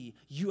to be.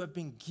 You have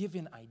been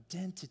given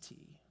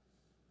identity.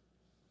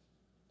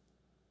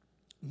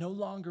 No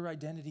longer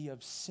identity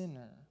of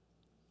sinner,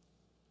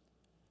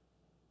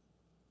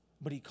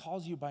 but he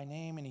calls you by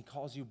name and he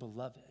calls you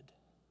beloved.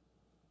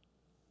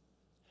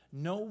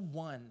 No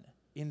one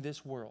in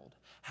this world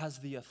has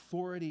the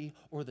authority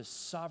or the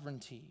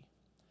sovereignty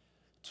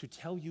to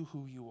tell you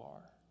who you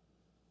are.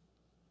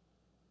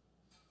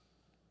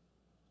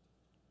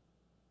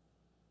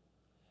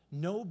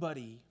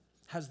 Nobody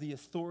has the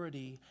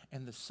authority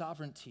and the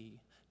sovereignty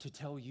to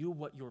tell you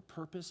what your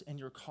purpose and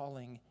your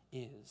calling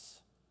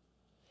is.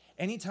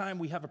 Anytime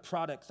we have a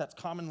product that's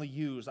commonly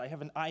used, I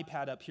have an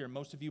iPad up here.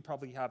 Most of you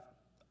probably have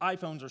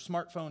iPhones or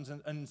smartphones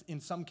in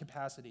some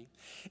capacity.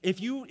 If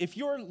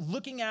you're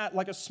looking at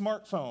like a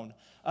smartphone,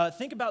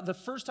 think about the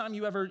first time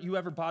you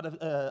ever bought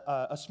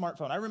a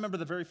smartphone. I remember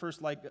the very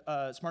first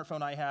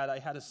smartphone I had. I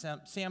had a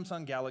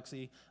Samsung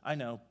Galaxy. I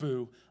know,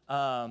 boo.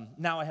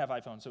 Now I have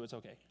iPhone, so it's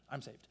okay.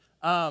 I'm saved.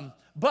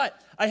 But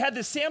I had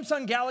this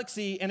Samsung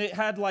Galaxy, and it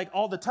had like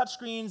all the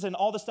touchscreens and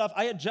all the stuff.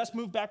 I had just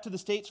moved back to the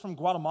States from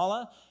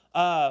Guatemala,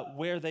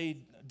 where they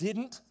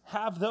didn't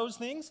have those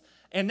things.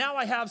 And now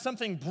I have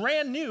something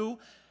brand new,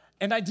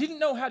 and I didn't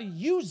know how to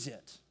use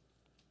it.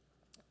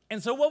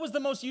 And so what was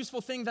the most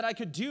useful thing that I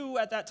could do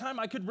at that time?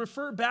 I could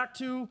refer back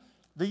to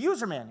the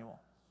user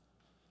manual.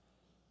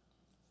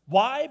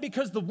 Why?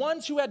 Because the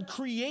ones who had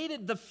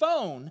created the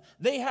phone,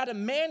 they had a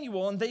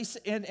manual, and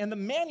the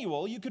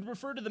manual, you could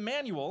refer to the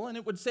manual, and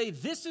it would say,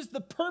 this is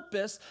the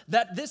purpose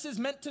that this is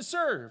meant to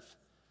serve.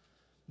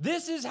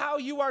 This is how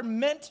you are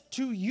meant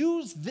to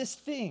use this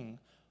thing.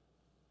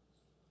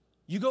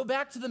 You go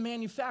back to the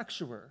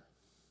manufacturer.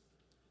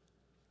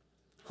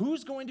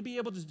 Who's going to be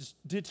able to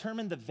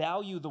determine the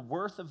value, the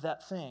worth of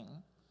that thing,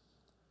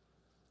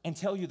 and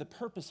tell you the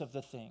purpose of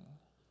the thing?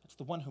 It's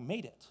the one who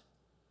made it.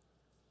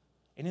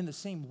 And in the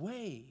same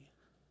way,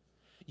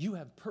 you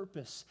have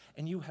purpose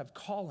and you have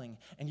calling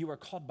and you are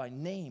called by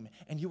name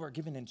and you are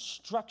given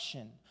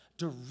instruction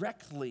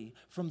directly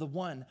from the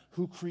one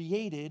who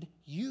created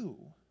you.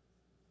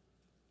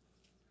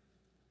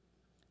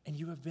 And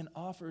you have been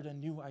offered a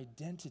new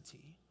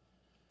identity.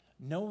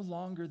 No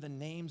longer the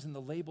names and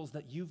the labels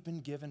that you've been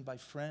given by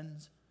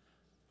friends,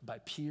 by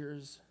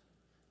peers,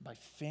 by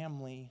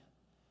family,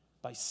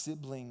 by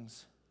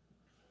siblings,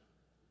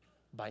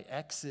 by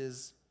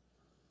exes.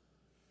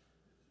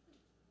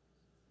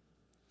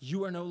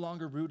 You are no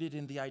longer rooted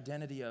in the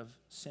identity of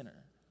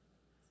sinner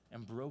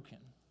and broken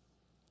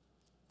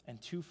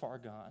and too far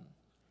gone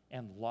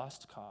and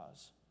lost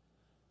cause.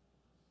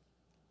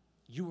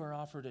 You are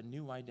offered a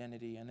new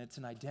identity, and it's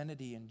an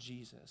identity in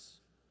Jesus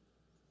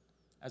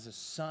as a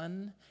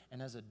son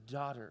and as a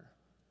daughter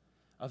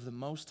of the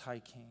Most High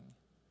King.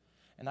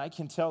 And I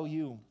can tell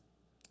you,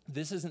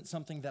 this isn't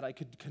something that I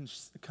could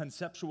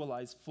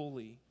conceptualize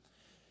fully.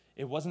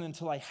 It wasn't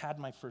until I had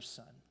my first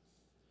son.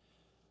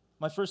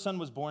 My first son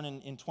was born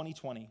in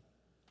 2020.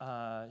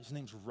 His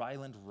name's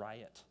Ryland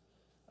Riot,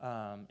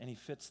 and he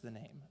fits the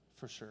name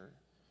for sure.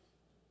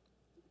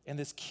 And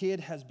this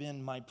kid has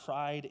been my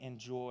pride and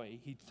joy.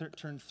 He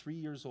turned 3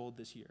 years old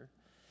this year.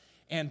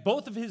 And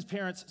both of his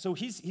parents, so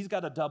he's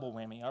got a double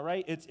whammy, all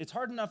right? It's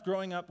hard enough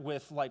growing up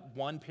with like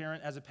one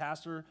parent as a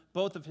pastor.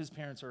 Both of his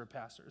parents are a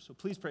pastor, so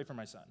please pray for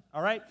my son,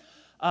 all right?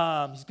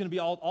 He's going to be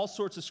all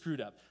sorts of screwed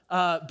up.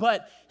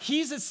 But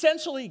he's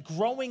essentially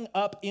growing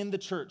up in the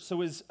church.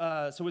 So his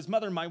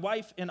mother, my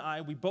wife, and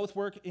I, we both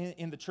work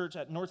in the church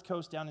at North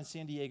Coast down in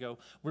San Diego.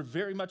 We're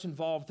very much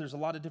involved. There's a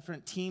lot of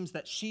different teams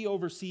that she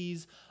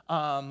oversees,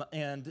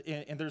 and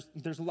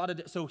there's a lot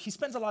of, so he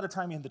spends a lot of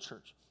time in the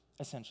church,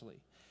 essentially.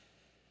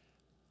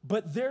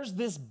 But there's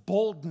this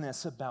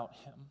boldness about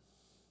him.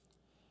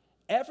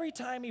 Every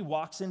time he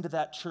walks into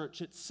that church,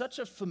 it's such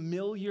a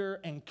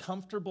familiar and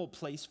comfortable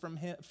place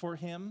for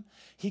him.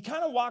 He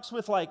kind of walks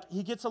with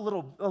he gets a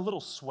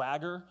little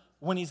swagger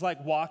when he's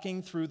like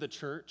walking through the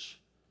church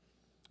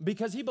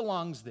because he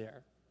belongs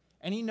there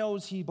and he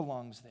knows he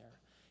belongs there.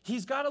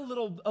 He's got a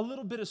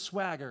little bit of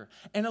swagger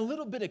and a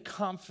little bit of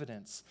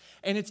confidence.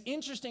 And it's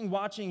interesting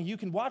watching, you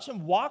can watch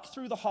him walk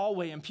through the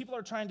hallway and people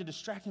are trying to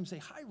distract him, say,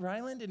 "Hi,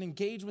 Ryland," and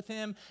engage with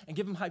him and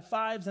give him high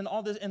fives and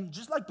all this, and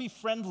just be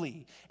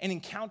friendly and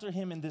encounter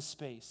him in this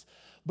space.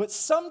 But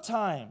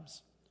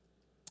sometimes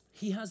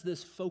he has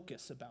this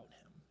focus about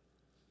him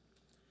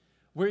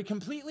where he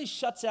completely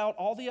shuts out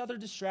all the other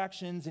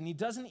distractions and he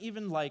doesn't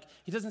even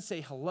he doesn't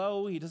say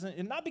hello. He doesn't,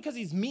 and not because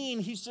he's mean,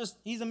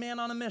 he's a man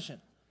on a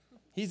mission.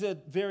 He's a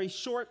very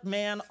short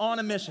man on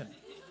a mission,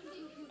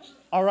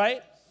 all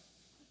right?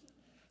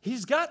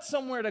 He's got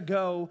somewhere to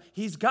go.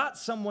 He's got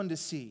someone to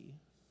see.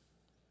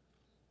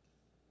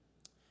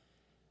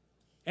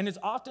 And it's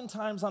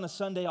oftentimes on a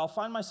Sunday, I'll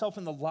find myself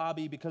in the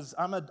lobby because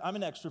I'm an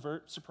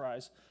extrovert,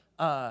 surprise.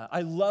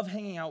 I love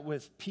hanging out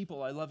with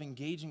people. I love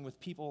engaging with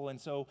people.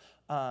 And so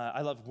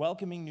I love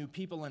welcoming new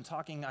people and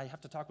talking. I have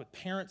to talk with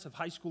parents of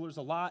high schoolers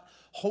a lot.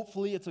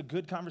 Hopefully it's a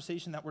good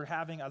conversation that we're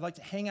having. I'd like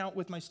to hang out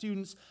with my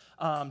students.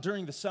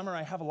 During the summer,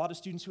 I have a lot of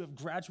students who have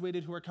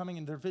graduated who are coming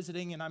and they're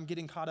visiting, and I'm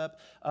getting caught up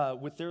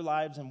with their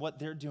lives and what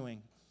they're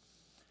doing.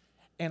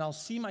 And I'll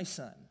see my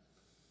son.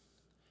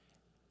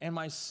 And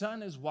my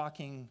son is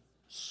walking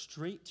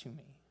straight to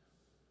me.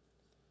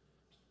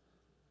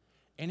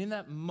 And in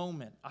that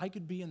moment, I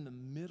could be in the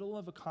middle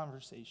of a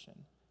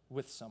conversation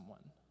with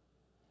someone.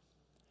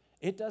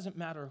 It doesn't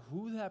matter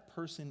who that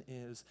person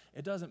is.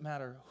 It doesn't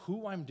matter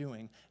who I'm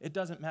doing. It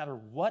doesn't matter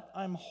what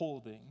I'm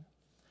holding.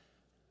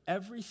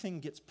 Everything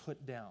gets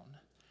put down.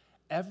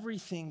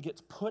 Everything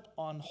gets put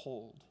on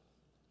hold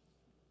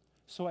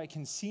so I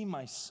can see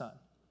my son.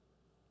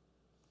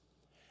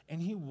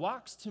 And he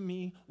walks to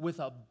me with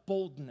a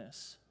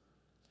boldness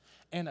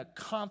and a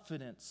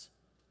confidence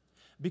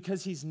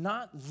because he's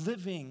not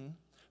living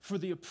for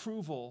the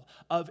approval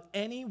of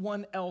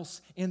anyone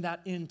else in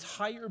that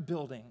entire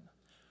building.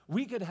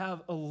 We could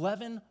have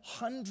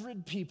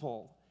 1,100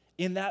 people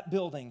in that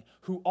building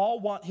who all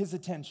want his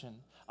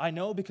attention. I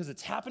know because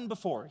it's happened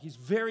before. He's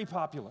very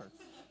popular.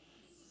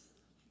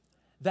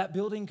 That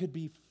building could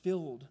be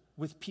filled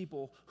with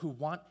people who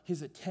want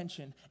his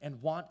attention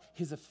and want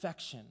his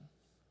affection.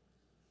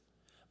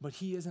 But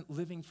he isn't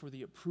living for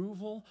the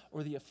approval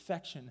or the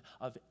affection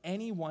of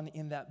anyone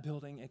in that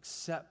building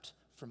except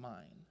for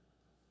mine.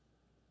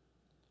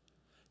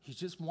 He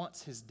just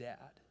wants his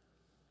dad.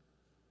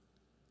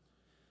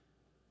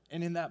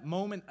 And in that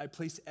moment, I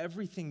place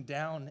everything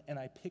down and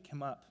I pick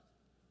him up.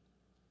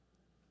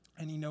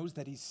 And he knows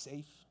that he's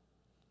safe.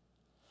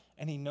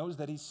 And he knows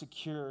that he's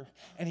secure.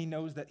 And he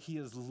knows that he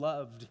is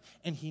loved.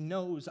 And he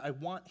knows I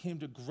want him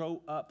to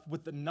grow up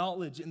with the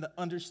knowledge and the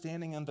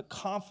understanding and the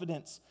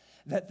confidence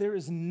that there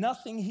is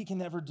nothing he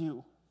can ever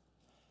do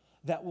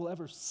that will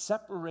ever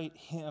separate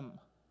him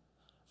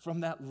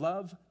from that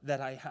love that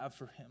I have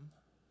for him.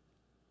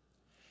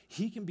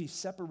 He can be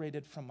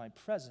separated from my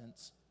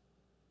presence,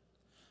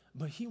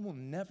 but he will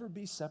never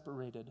be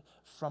separated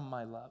from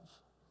my love.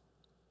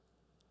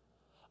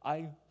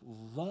 I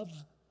love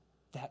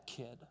that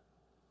kid,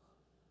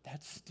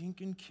 that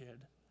stinking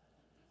kid.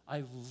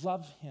 I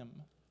love him.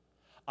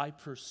 I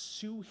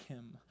pursue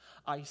him.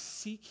 I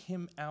seek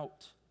him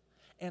out,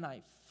 and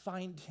I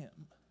find him.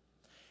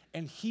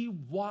 And he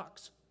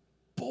walks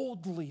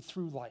boldly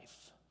through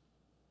life.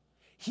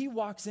 He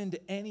walks into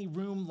any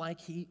room like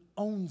he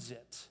owns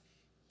it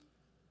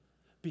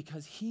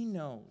because he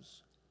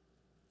knows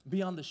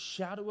beyond the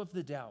shadow of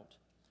the doubt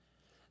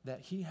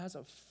that he has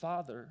a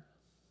Father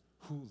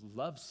who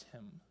loves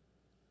him.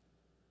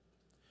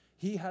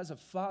 He has a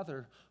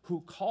Father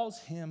who calls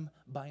him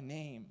by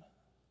name,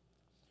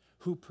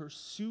 who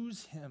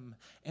pursues him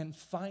and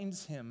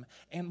finds him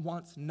and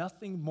wants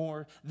nothing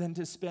more than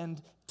to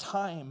spend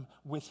time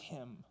with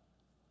him.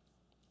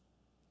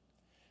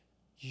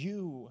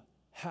 You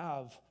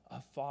have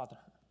a Father.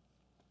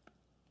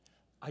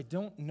 I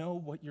don't know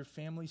what your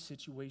family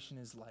situation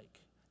is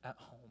like at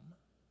home,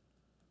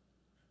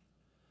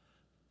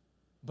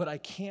 but I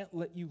can't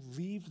let you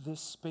leave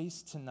this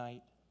space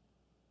tonight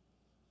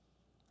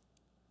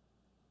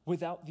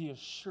without the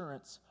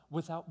assurance,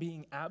 without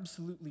being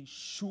absolutely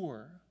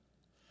sure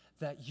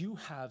that you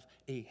have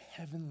a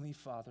heavenly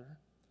Father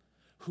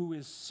who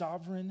is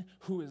sovereign,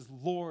 who is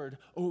Lord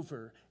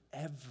over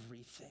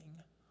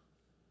everything,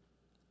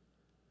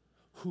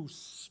 who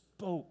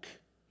spoke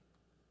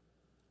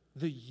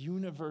the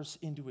universe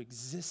into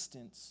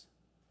existence,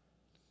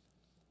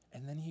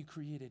 and then he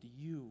created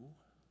you,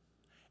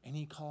 and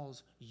he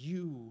calls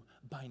you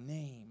by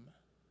name.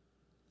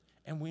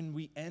 And when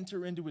we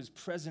enter into his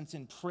presence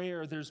in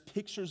prayer, there's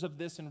pictures of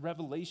this in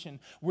Revelation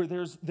where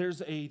there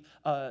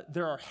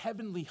are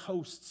heavenly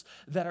hosts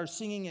that are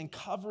singing and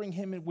covering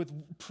him with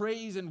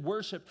praise and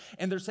worship.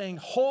 And they're saying,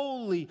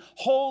 holy,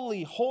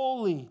 holy,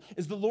 holy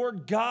is the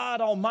Lord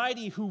God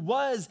Almighty who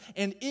was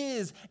and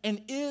is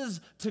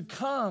to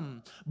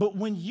come. But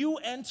when you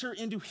enter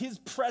into his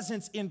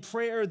presence in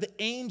prayer, the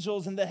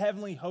angels and the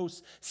heavenly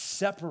hosts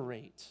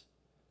separate.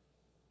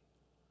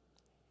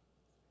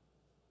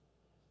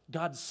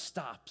 God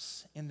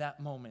stops in that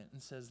moment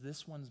and says,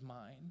 this one's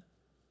mine.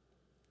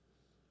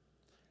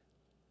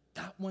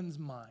 That one's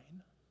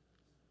mine.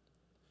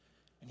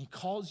 And he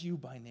calls you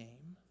by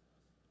name.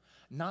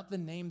 Not the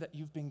name that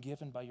you've been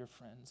given by your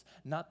friends.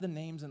 Not the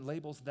names and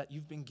labels that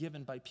you've been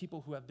given by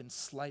people who have been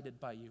slighted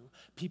by you.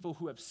 People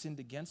who have sinned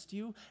against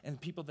you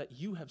and people that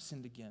you have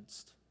sinned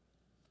against.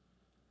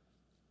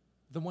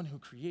 The one who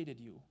created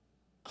you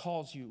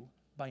calls you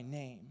by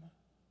name.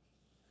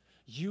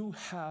 You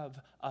have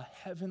a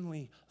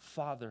heavenly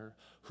Father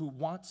who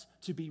wants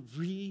to be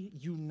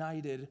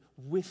reunited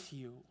with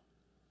you.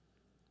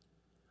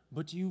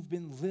 But you've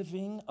been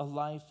living a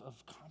life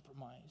of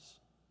compromise.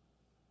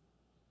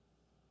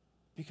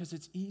 Because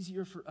it's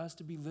easier for us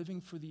to be living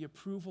for the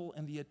approval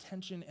and the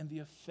attention and the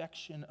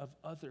affection of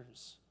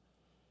others.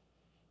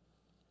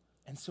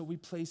 And so we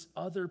place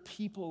other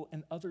people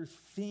and other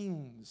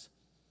things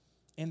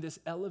in this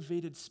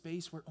elevated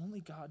space where only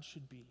God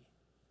should be.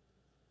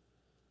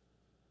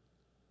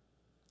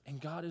 And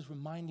God is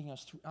reminding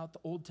us throughout the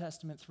Old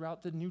Testament,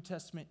 throughout the New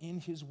Testament, in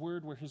his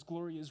word where his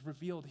glory is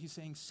revealed, he's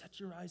saying, set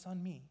your eyes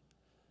on me.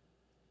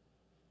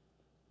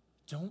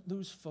 Don't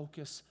lose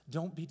focus.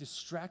 Don't be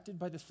distracted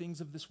by the things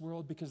of this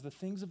world, because the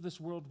things of this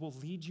world will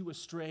lead you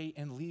astray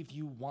and leave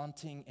you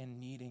wanting and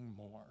needing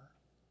more.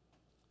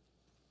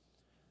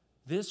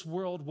 This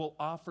world will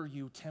offer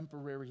you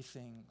temporary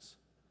things.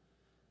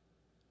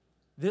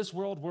 This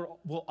world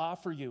will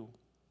offer you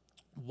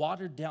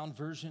watered down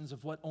versions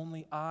of what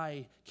only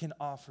I can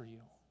offer you.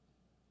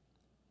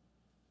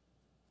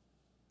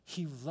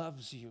 He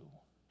loves you,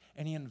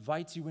 and he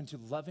invites you into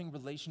loving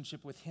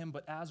relationship with him.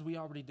 But as we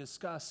already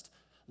discussed,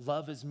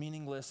 love is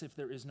meaningless if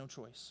there is no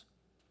choice.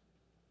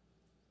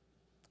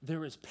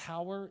 There is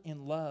power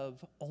in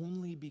love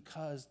only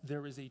because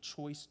there is a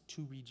choice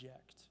to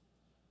reject.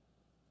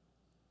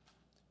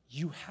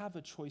 You have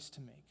a choice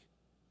to make.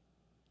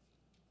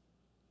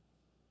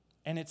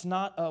 And it's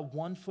not a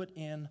 1 foot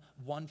in,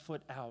 1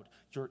 foot out.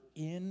 You're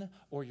in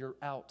or you're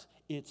out.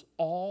 It's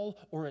all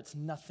or it's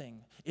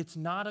nothing. It's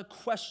not a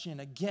question,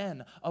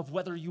 again, of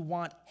whether you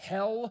want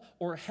hell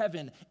or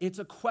heaven. It's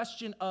a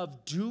question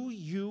of, do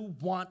you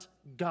want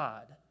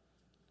God?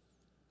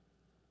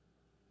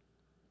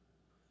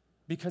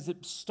 Because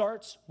it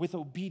starts with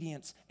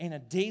obedience, and a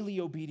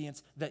daily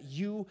obedience that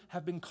you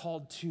have been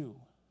called to.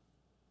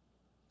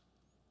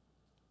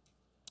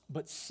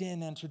 But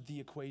sin entered the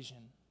equation.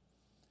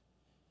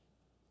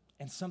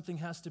 And something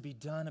has to be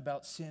done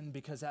about sin,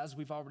 because as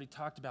we've already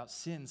talked about,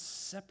 sin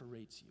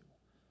separates you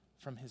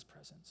from his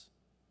presence.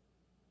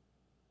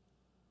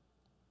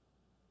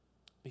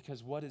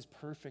 Because what is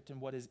perfect and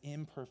what is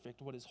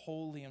imperfect, what is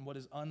holy and what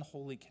is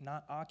unholy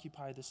cannot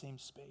occupy the same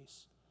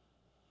space.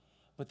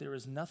 But there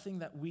is nothing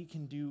that we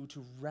can do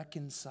to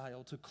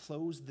reconcile, to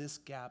close this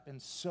gap. And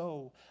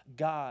so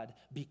God,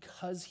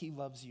 because he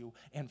loves you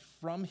and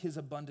from his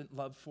abundant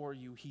love for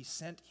you, he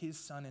sent his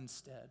son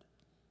instead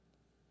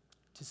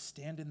to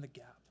stand in the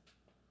gap.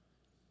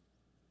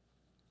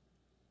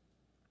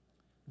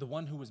 The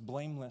one who was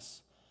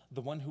blameless,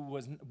 the one who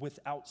was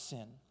without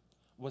sin,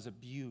 was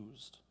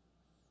abused,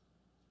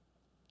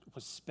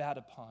 was spat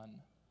upon,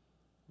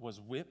 was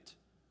whipped,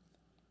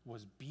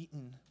 was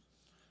beaten,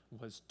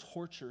 was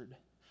tortured,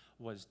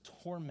 was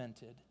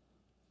tormented,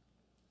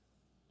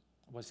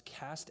 was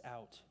cast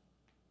out,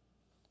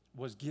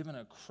 was given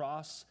a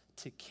cross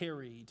to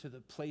carry to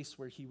the place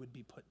where he would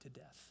be put to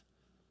death.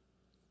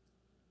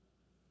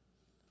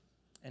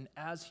 And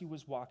as he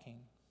was walking,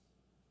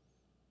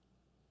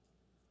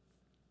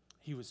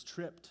 He was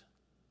tripped.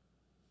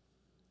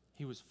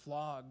 He was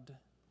flogged.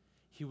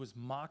 He was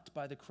mocked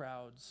by the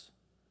crowds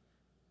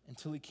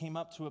until he came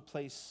up to a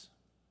place,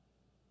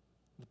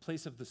 the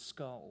place of the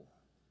skull.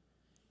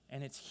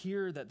 And it's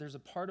here that there's a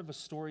part of a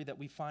story that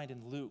we find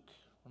in Luke.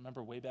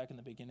 Remember way back in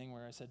the beginning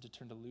where I said to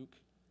turn to Luke?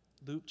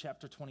 Luke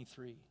chapter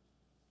 23.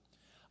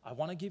 I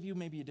want to give you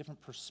maybe a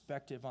different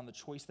perspective on the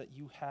choice that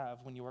you have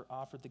when you are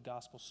offered the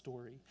gospel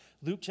story.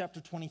 Luke chapter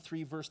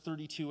 23, verse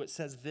 32, it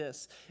says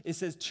this. It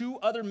says, 2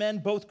 other men,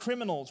 both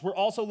criminals, were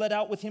also led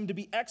out with him to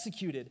be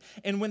executed.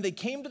 And when they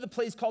came to the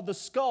place called the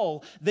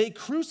Skull, they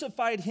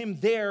crucified him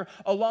there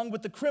along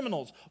with the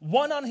criminals,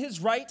 one on his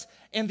right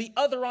and the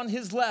other on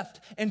his left.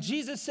 And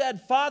Jesus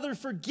said, Father,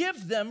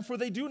 forgive them, for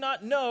they do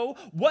not know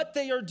what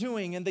they are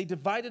doing. And they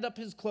divided up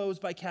his clothes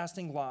by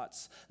casting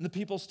lots. And the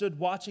people stood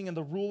watching, and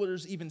the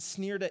rulers even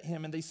sneered at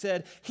him, and they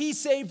said, he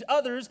saved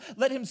others,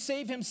 let him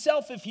save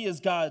himself if he is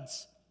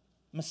God's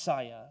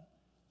Messiah,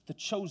 the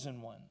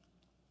chosen one.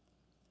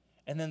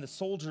 And then the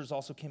soldiers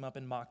also came up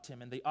and mocked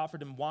him, and they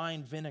offered him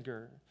wine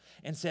vinegar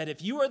and said,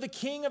 if you are the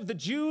king of the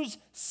Jews,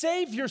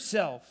 save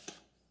yourself.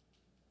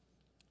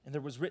 And there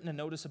was written a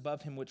notice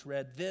above him which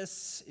read,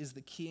 this is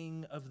the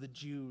king of the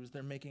Jews.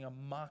 They're making a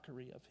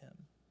mockery of him.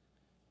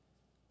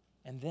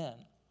 And then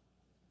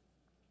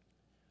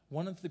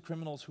one of the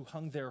criminals who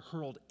hung there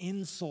hurled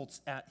insults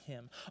at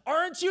him.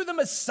 Aren't you the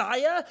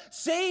Messiah?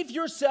 Save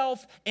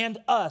yourself and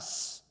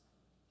us.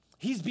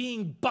 He's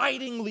being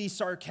bitingly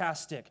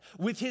sarcastic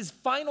with his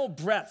final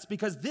breaths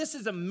because this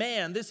is a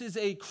man, this is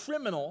a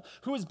criminal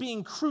who is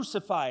being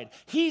crucified.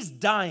 He's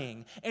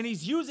dying, and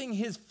he's using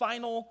his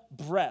final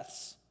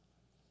breaths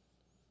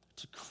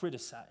to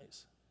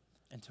criticize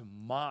and to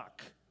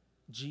mock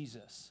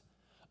Jesus.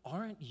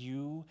 Aren't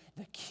you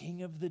the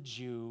king of the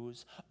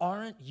Jews?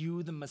 Aren't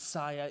you the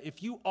Messiah?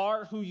 If you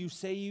are who you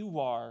say you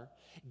are,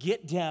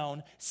 get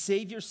down,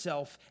 save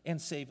yourself,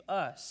 and save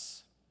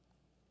us.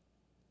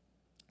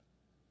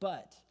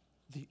 But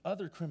the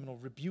other criminal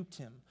rebuked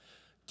him.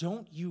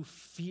 Don't you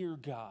fear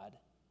God,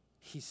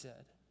 he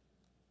said.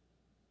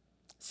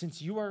 Since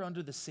you are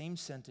under the same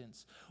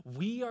sentence,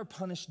 we are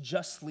punished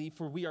justly,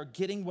 for we are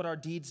getting what our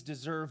deeds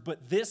deserve,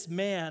 but this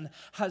man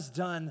has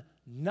done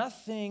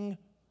nothing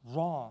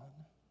wrong.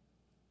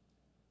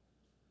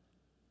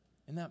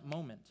 In that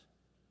moment,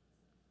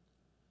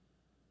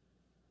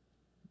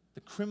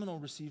 the criminal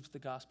receives the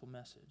gospel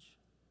message.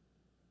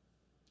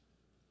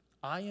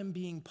 I am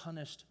being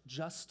punished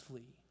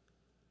justly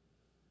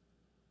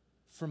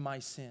for my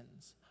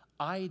sins.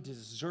 I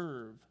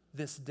deserve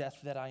this death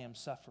that I am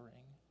suffering.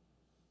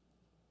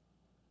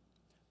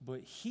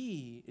 But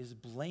he is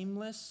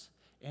blameless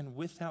and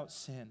without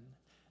sin.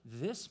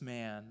 This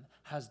man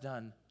has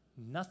done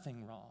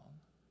nothing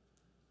wrong.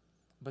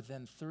 But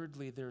then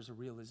thirdly, there's a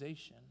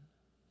realization.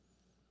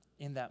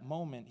 In that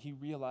moment, he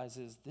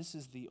realizes this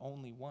is the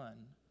only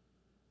one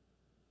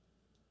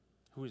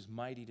who is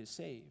mighty to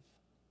save.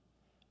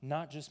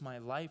 Not just my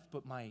life,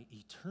 but my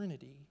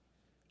eternity.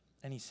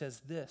 And he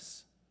says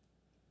this.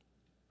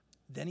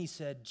 Then he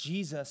said,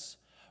 Jesus,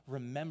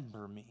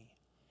 remember me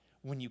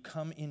when you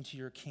come into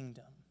your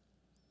kingdom.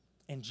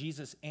 And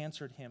Jesus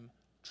answered him,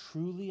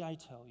 truly I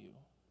tell you,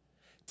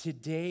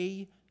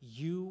 today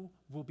you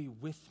will be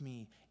with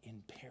me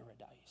in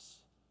paradise.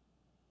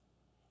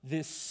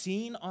 This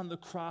scene on the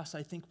cross,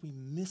 I think we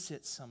miss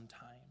it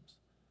sometimes.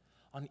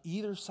 On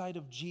either side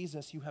of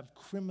Jesus, you have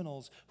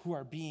criminals who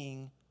are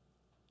being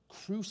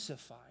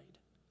crucified.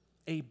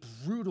 A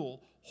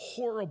brutal,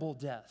 horrible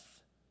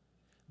death.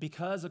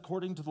 Because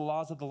according to the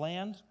laws of the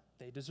land,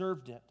 they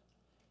deserved it.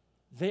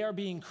 They are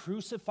being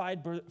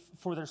crucified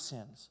for their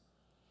sins.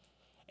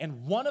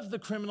 And one of the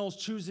criminals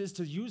chooses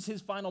to use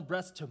his final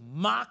breath to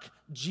mock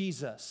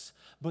Jesus.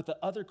 But the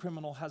other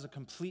criminal has a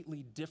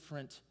completely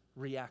different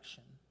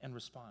reaction and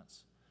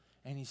response.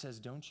 And he says,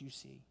 don't you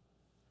see?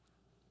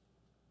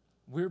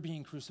 We're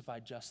being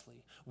crucified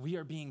justly. We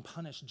are being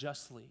punished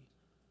justly.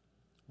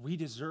 We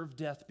deserve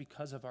death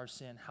because of our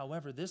sin.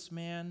 However, this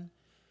man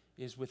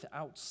is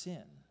without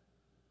sin.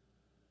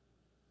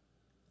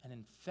 And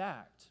in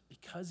fact,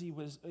 because he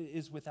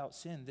is without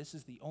sin, this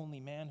is the only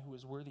man who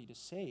is worthy to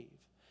save.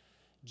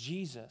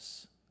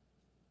 Jesus,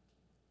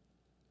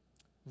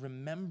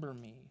 remember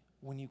me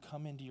when you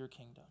come into your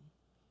kingdom.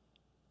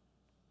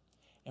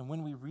 And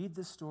when we read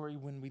the story,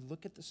 when we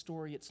look at the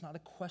story, it's not a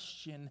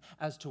question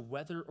as to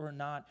whether or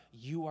not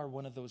you are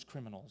one of those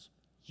criminals.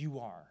 You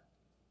are.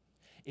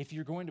 If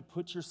you're going to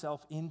put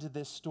yourself into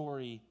this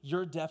story,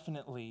 you're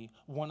definitely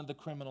one of the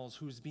criminals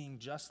who's being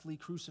justly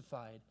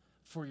crucified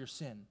for your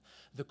sin.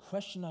 The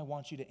question I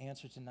want you to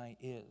answer tonight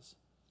is,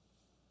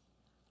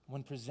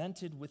 when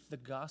presented with the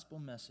gospel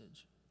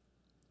message,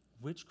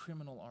 which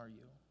criminal are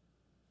you?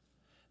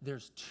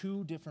 There's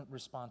 2 different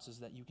responses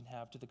that you can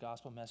have to the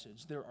gospel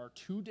message. There are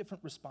 2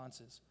 different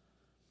responses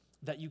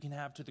that you can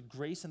have to the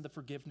grace and the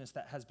forgiveness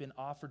that has been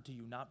offered to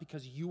you, not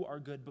because you are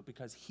good, but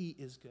because he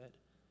is good.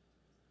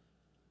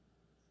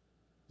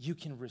 You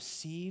can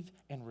receive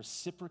and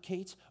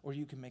reciprocate, or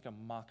you can make a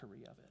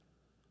mockery of it.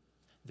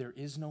 There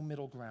is no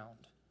middle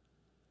ground.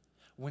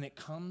 when it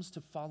comes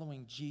to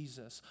following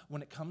Jesus,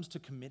 when it comes to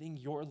committing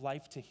your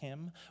life to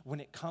him, when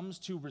it comes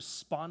to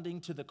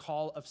responding to the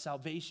call of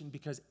salvation,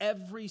 because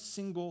every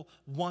single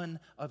one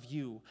of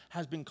you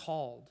has been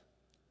called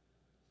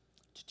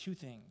to two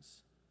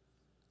things.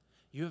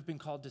 You have been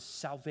called to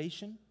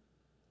salvation,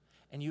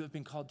 and you have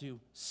been called to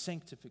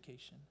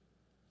sanctification.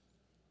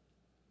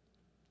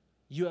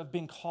 You have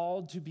been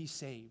called to be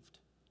saved,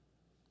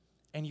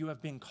 and you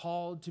have been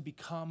called to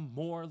become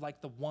more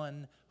like the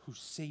one who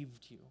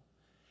saved you.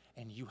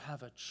 And you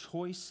have a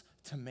choice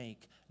to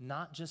make,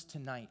 not just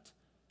tonight,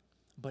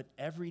 but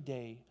every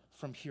day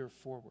from here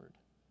forward.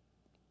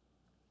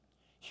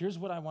 Here's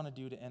what I want to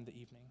do to end the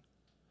evening.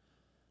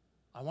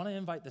 I want to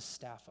invite the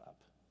staff up,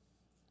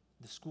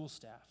 the school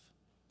staff.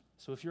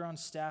 So if you're on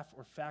staff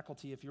or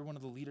faculty, if you're one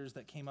of the leaders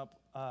that came up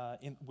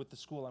with the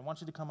school, I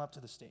want you to come up to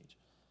the stage.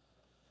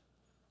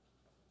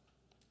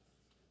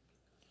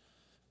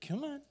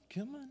 Come on,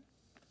 come on.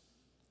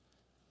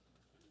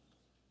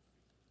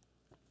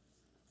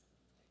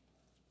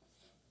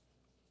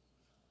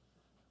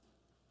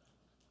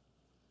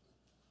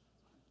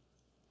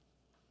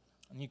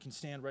 And you can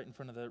stand right in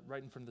front of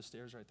the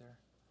stairs right there.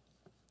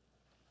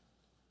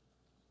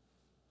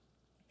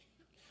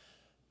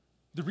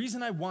 The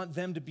reason I want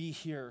them to be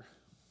here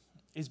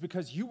is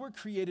because you were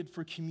created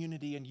for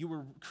community and you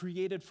were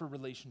created for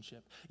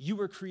relationship. You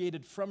were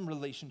created from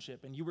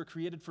relationship and you were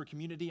created for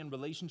community and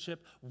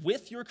relationship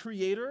with your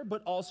Creator,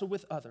 but also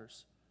with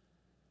others.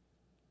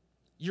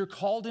 You're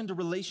called into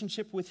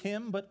relationship with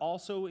him, but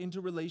also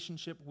into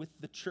relationship with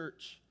the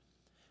church.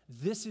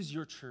 This is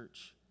your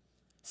church.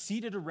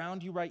 Seated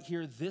around you right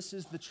here, this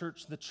is the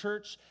church. The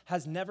church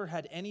has never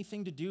had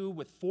anything to do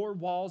with four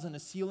walls and a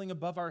ceiling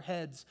above our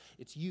heads.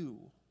 It's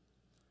you.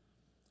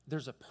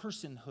 There's a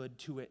personhood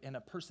to it and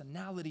a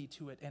personality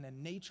to it and a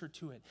nature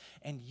to it.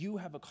 And you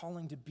have a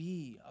calling to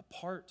be a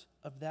part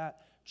of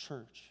that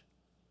church.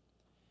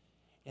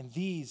 And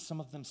these, some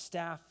of them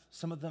staff,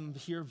 some of them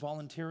here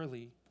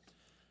voluntarily,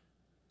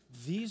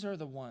 these are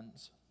the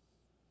ones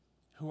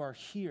who are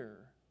here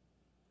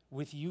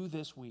with you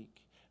this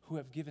week, who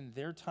have given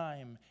their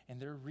time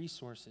and their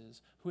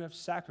resources, who have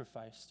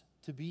sacrificed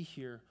to be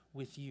here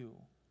with you.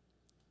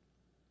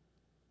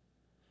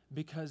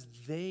 Because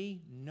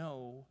they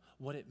know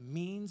what it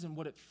means and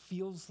what it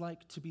feels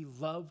like to be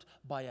loved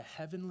by a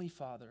heavenly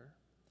Father.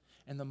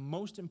 And the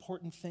most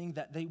important thing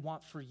that they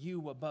want for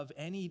you above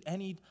any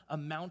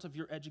amount of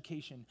your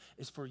education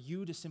is for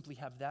you to simply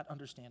have that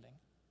understanding.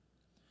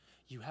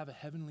 You have a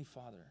heavenly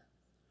Father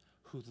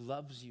who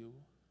loves you,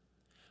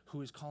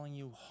 who is calling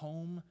you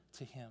home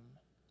to him.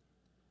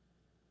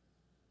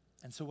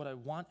 And so what I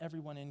want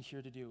everyone in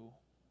here to do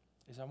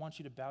is I want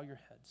you to bow your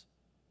heads.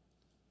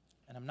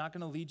 And I'm not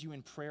going to lead you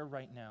in prayer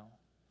right now,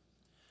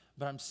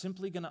 but I'm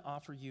simply going to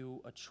offer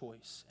you a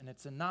choice. And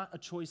it's not a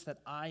choice that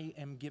I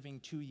am giving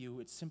to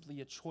you. It's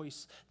simply a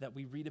choice that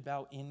we read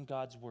about in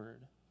God's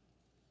word.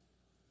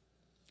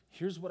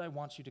 Here's what I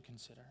want you to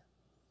consider.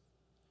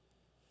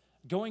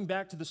 Going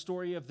back to the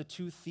story of the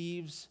two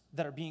thieves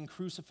that are being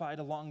crucified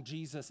along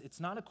Jesus, it's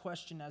not a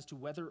question as to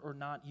whether or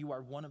not you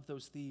are one of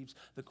those thieves.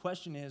 The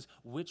question is,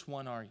 which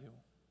one are you?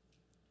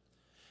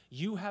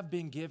 You have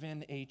been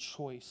given a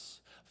choice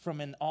from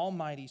an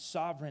almighty,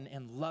 sovereign,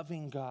 and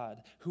loving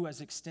God who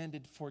has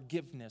extended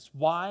forgiveness.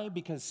 Why?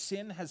 Because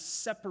sin has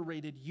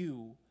separated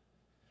you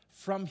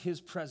from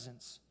his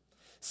presence.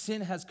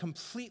 Sin has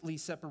completely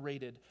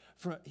separated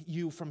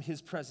you from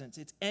his presence.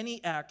 It's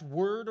any act,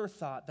 word, or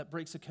thought that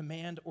breaks a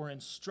command or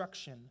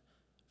instruction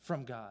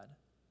from God.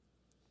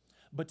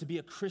 But to be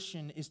a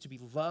Christian is to be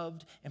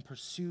loved and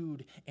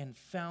pursued and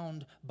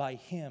found by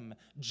him.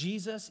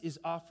 Jesus is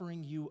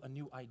offering you a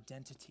new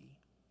identity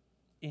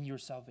in your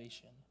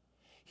salvation.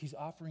 He's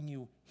offering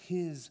you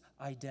his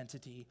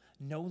identity,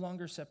 no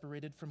longer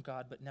separated from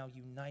God, but now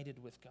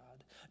united with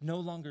God. No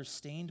longer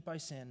stained by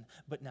sin,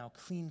 but now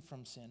clean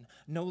from sin.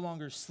 No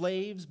longer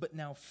slaves, but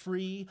now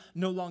free.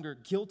 No longer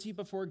guilty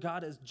before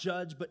God as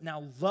judge, but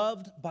now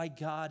loved by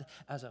God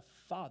as a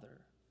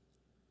father.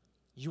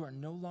 You are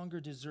no longer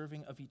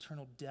deserving of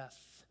eternal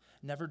death,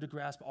 never to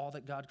grasp all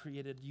that God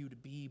created you to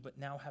be, but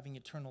now having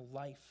eternal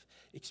life,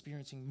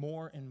 experiencing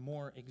more and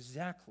more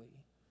exactly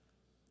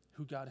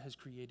who God has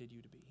created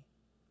you to be.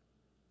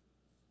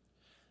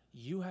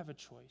 You have a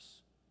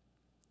choice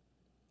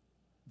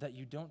that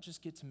you don't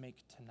just get to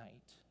make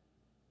tonight,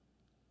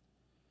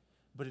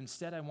 but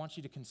instead I want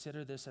you to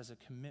consider this as a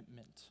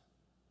commitment.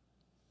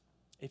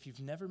 If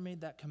you've never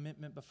made that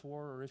commitment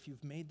before, or if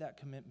you've made that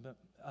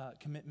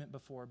commitment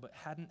before but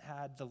hadn't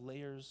had the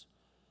layers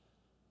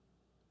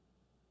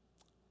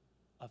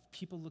of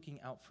people looking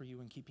out for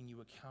you and keeping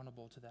you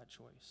accountable to that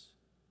choice,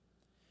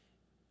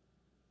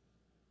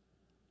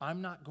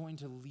 I'm not going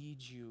to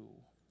lead you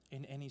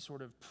in any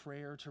sort of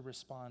prayer to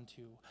respond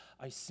to.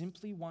 I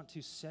simply want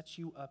to set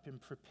you up and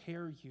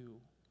prepare you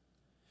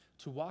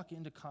to walk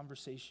into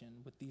conversation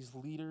with these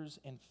leaders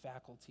and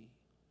faculty.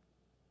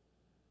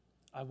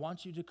 I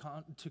want you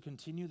to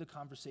continue the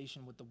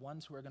conversation with the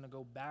ones who are going to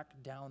go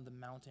back down the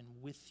mountain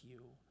with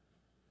you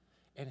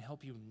and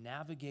help you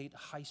navigate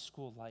high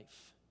school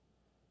life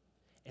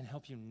and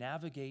help you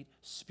navigate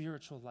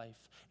spiritual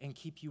life and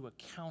keep you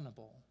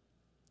accountable.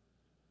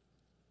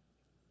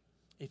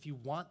 If you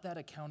want that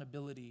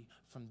accountability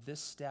from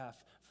this staff,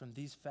 from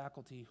these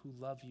faculty who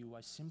love you,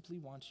 I simply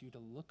want you to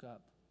look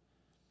up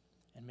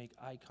and make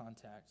eye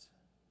contact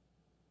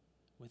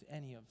with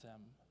any of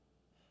them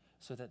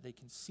so that they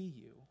can see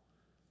you,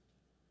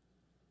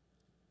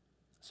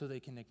 so they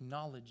can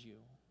acknowledge you,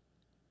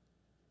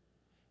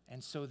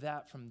 and so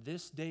that from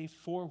this day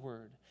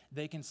forward,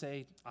 they can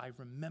say, I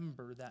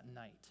remember that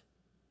night.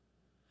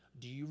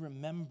 Do you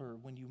remember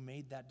when you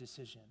made that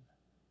decision?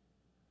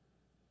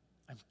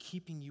 I'm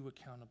keeping you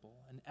accountable.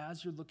 And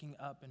as you're looking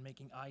up and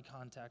making eye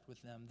contact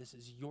with them, this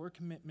is your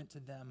commitment to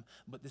them,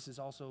 but this is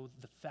also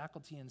the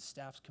faculty and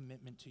staff's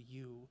commitment to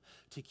you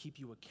to keep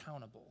you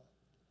accountable,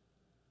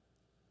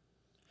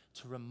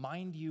 to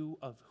remind you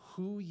of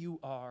who you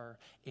are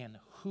and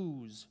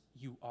whose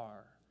you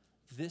are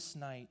this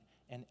night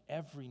and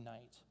every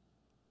night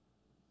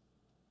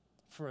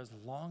for as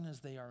long as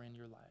they are in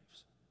your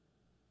lives.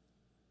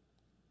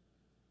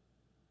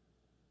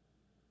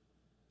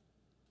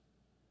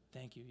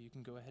 Thank you. You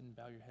can go ahead and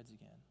bow your heads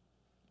again.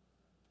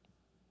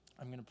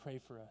 I'm going to pray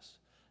for us.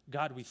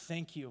 God, we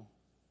thank you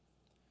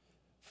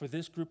for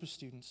this group of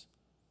students,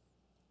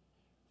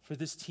 for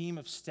this team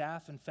of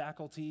staff and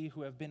faculty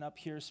who have been up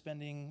here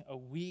spending a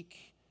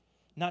week,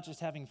 not just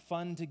having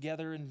fun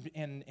together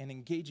and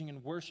engaging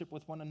in worship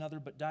with one another,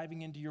 but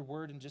diving into your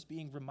word and just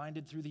being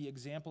reminded through the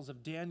examples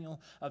of Daniel,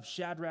 of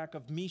Shadrach,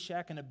 of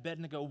Meshach, and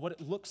Abednego, what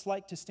it looks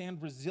like to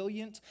stand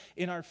resilient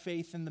in our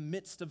faith in the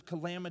midst of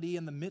calamity,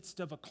 in the midst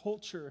of a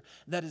culture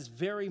that is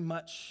very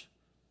much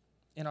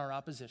in our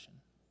opposition.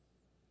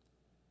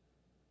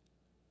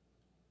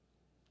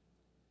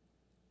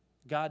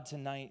 God,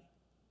 tonight,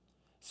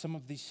 some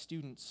of these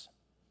students,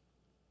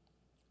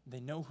 they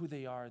know who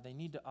they are. They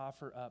need to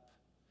offer up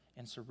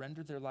and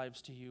surrender their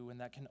lives to you,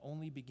 and that can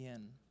only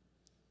begin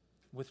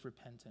with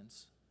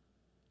repentance.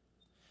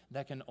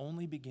 That can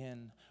only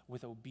begin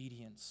with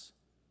obedience.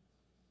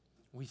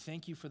 We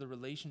thank you for the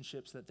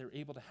relationships that they're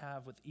able to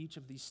have with each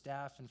of these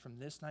staff, and from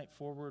this night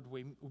forward,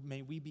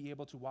 may we be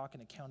able to walk in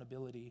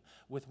accountability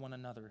with one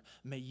another.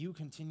 May you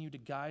continue to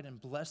guide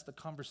and bless the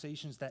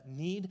conversations that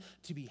need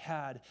to be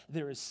had.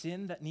 There is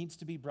sin that needs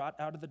to be brought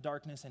out of the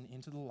darkness and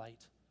into the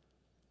light.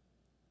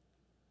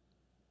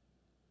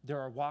 There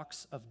are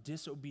walks of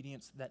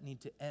disobedience that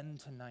need to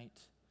end tonight,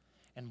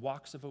 and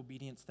walks of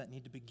obedience that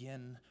need to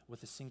begin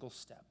with a single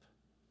step.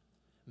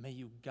 May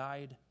you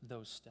guide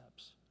those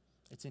steps.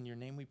 It's in your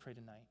name we pray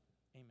tonight.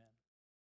 Amen.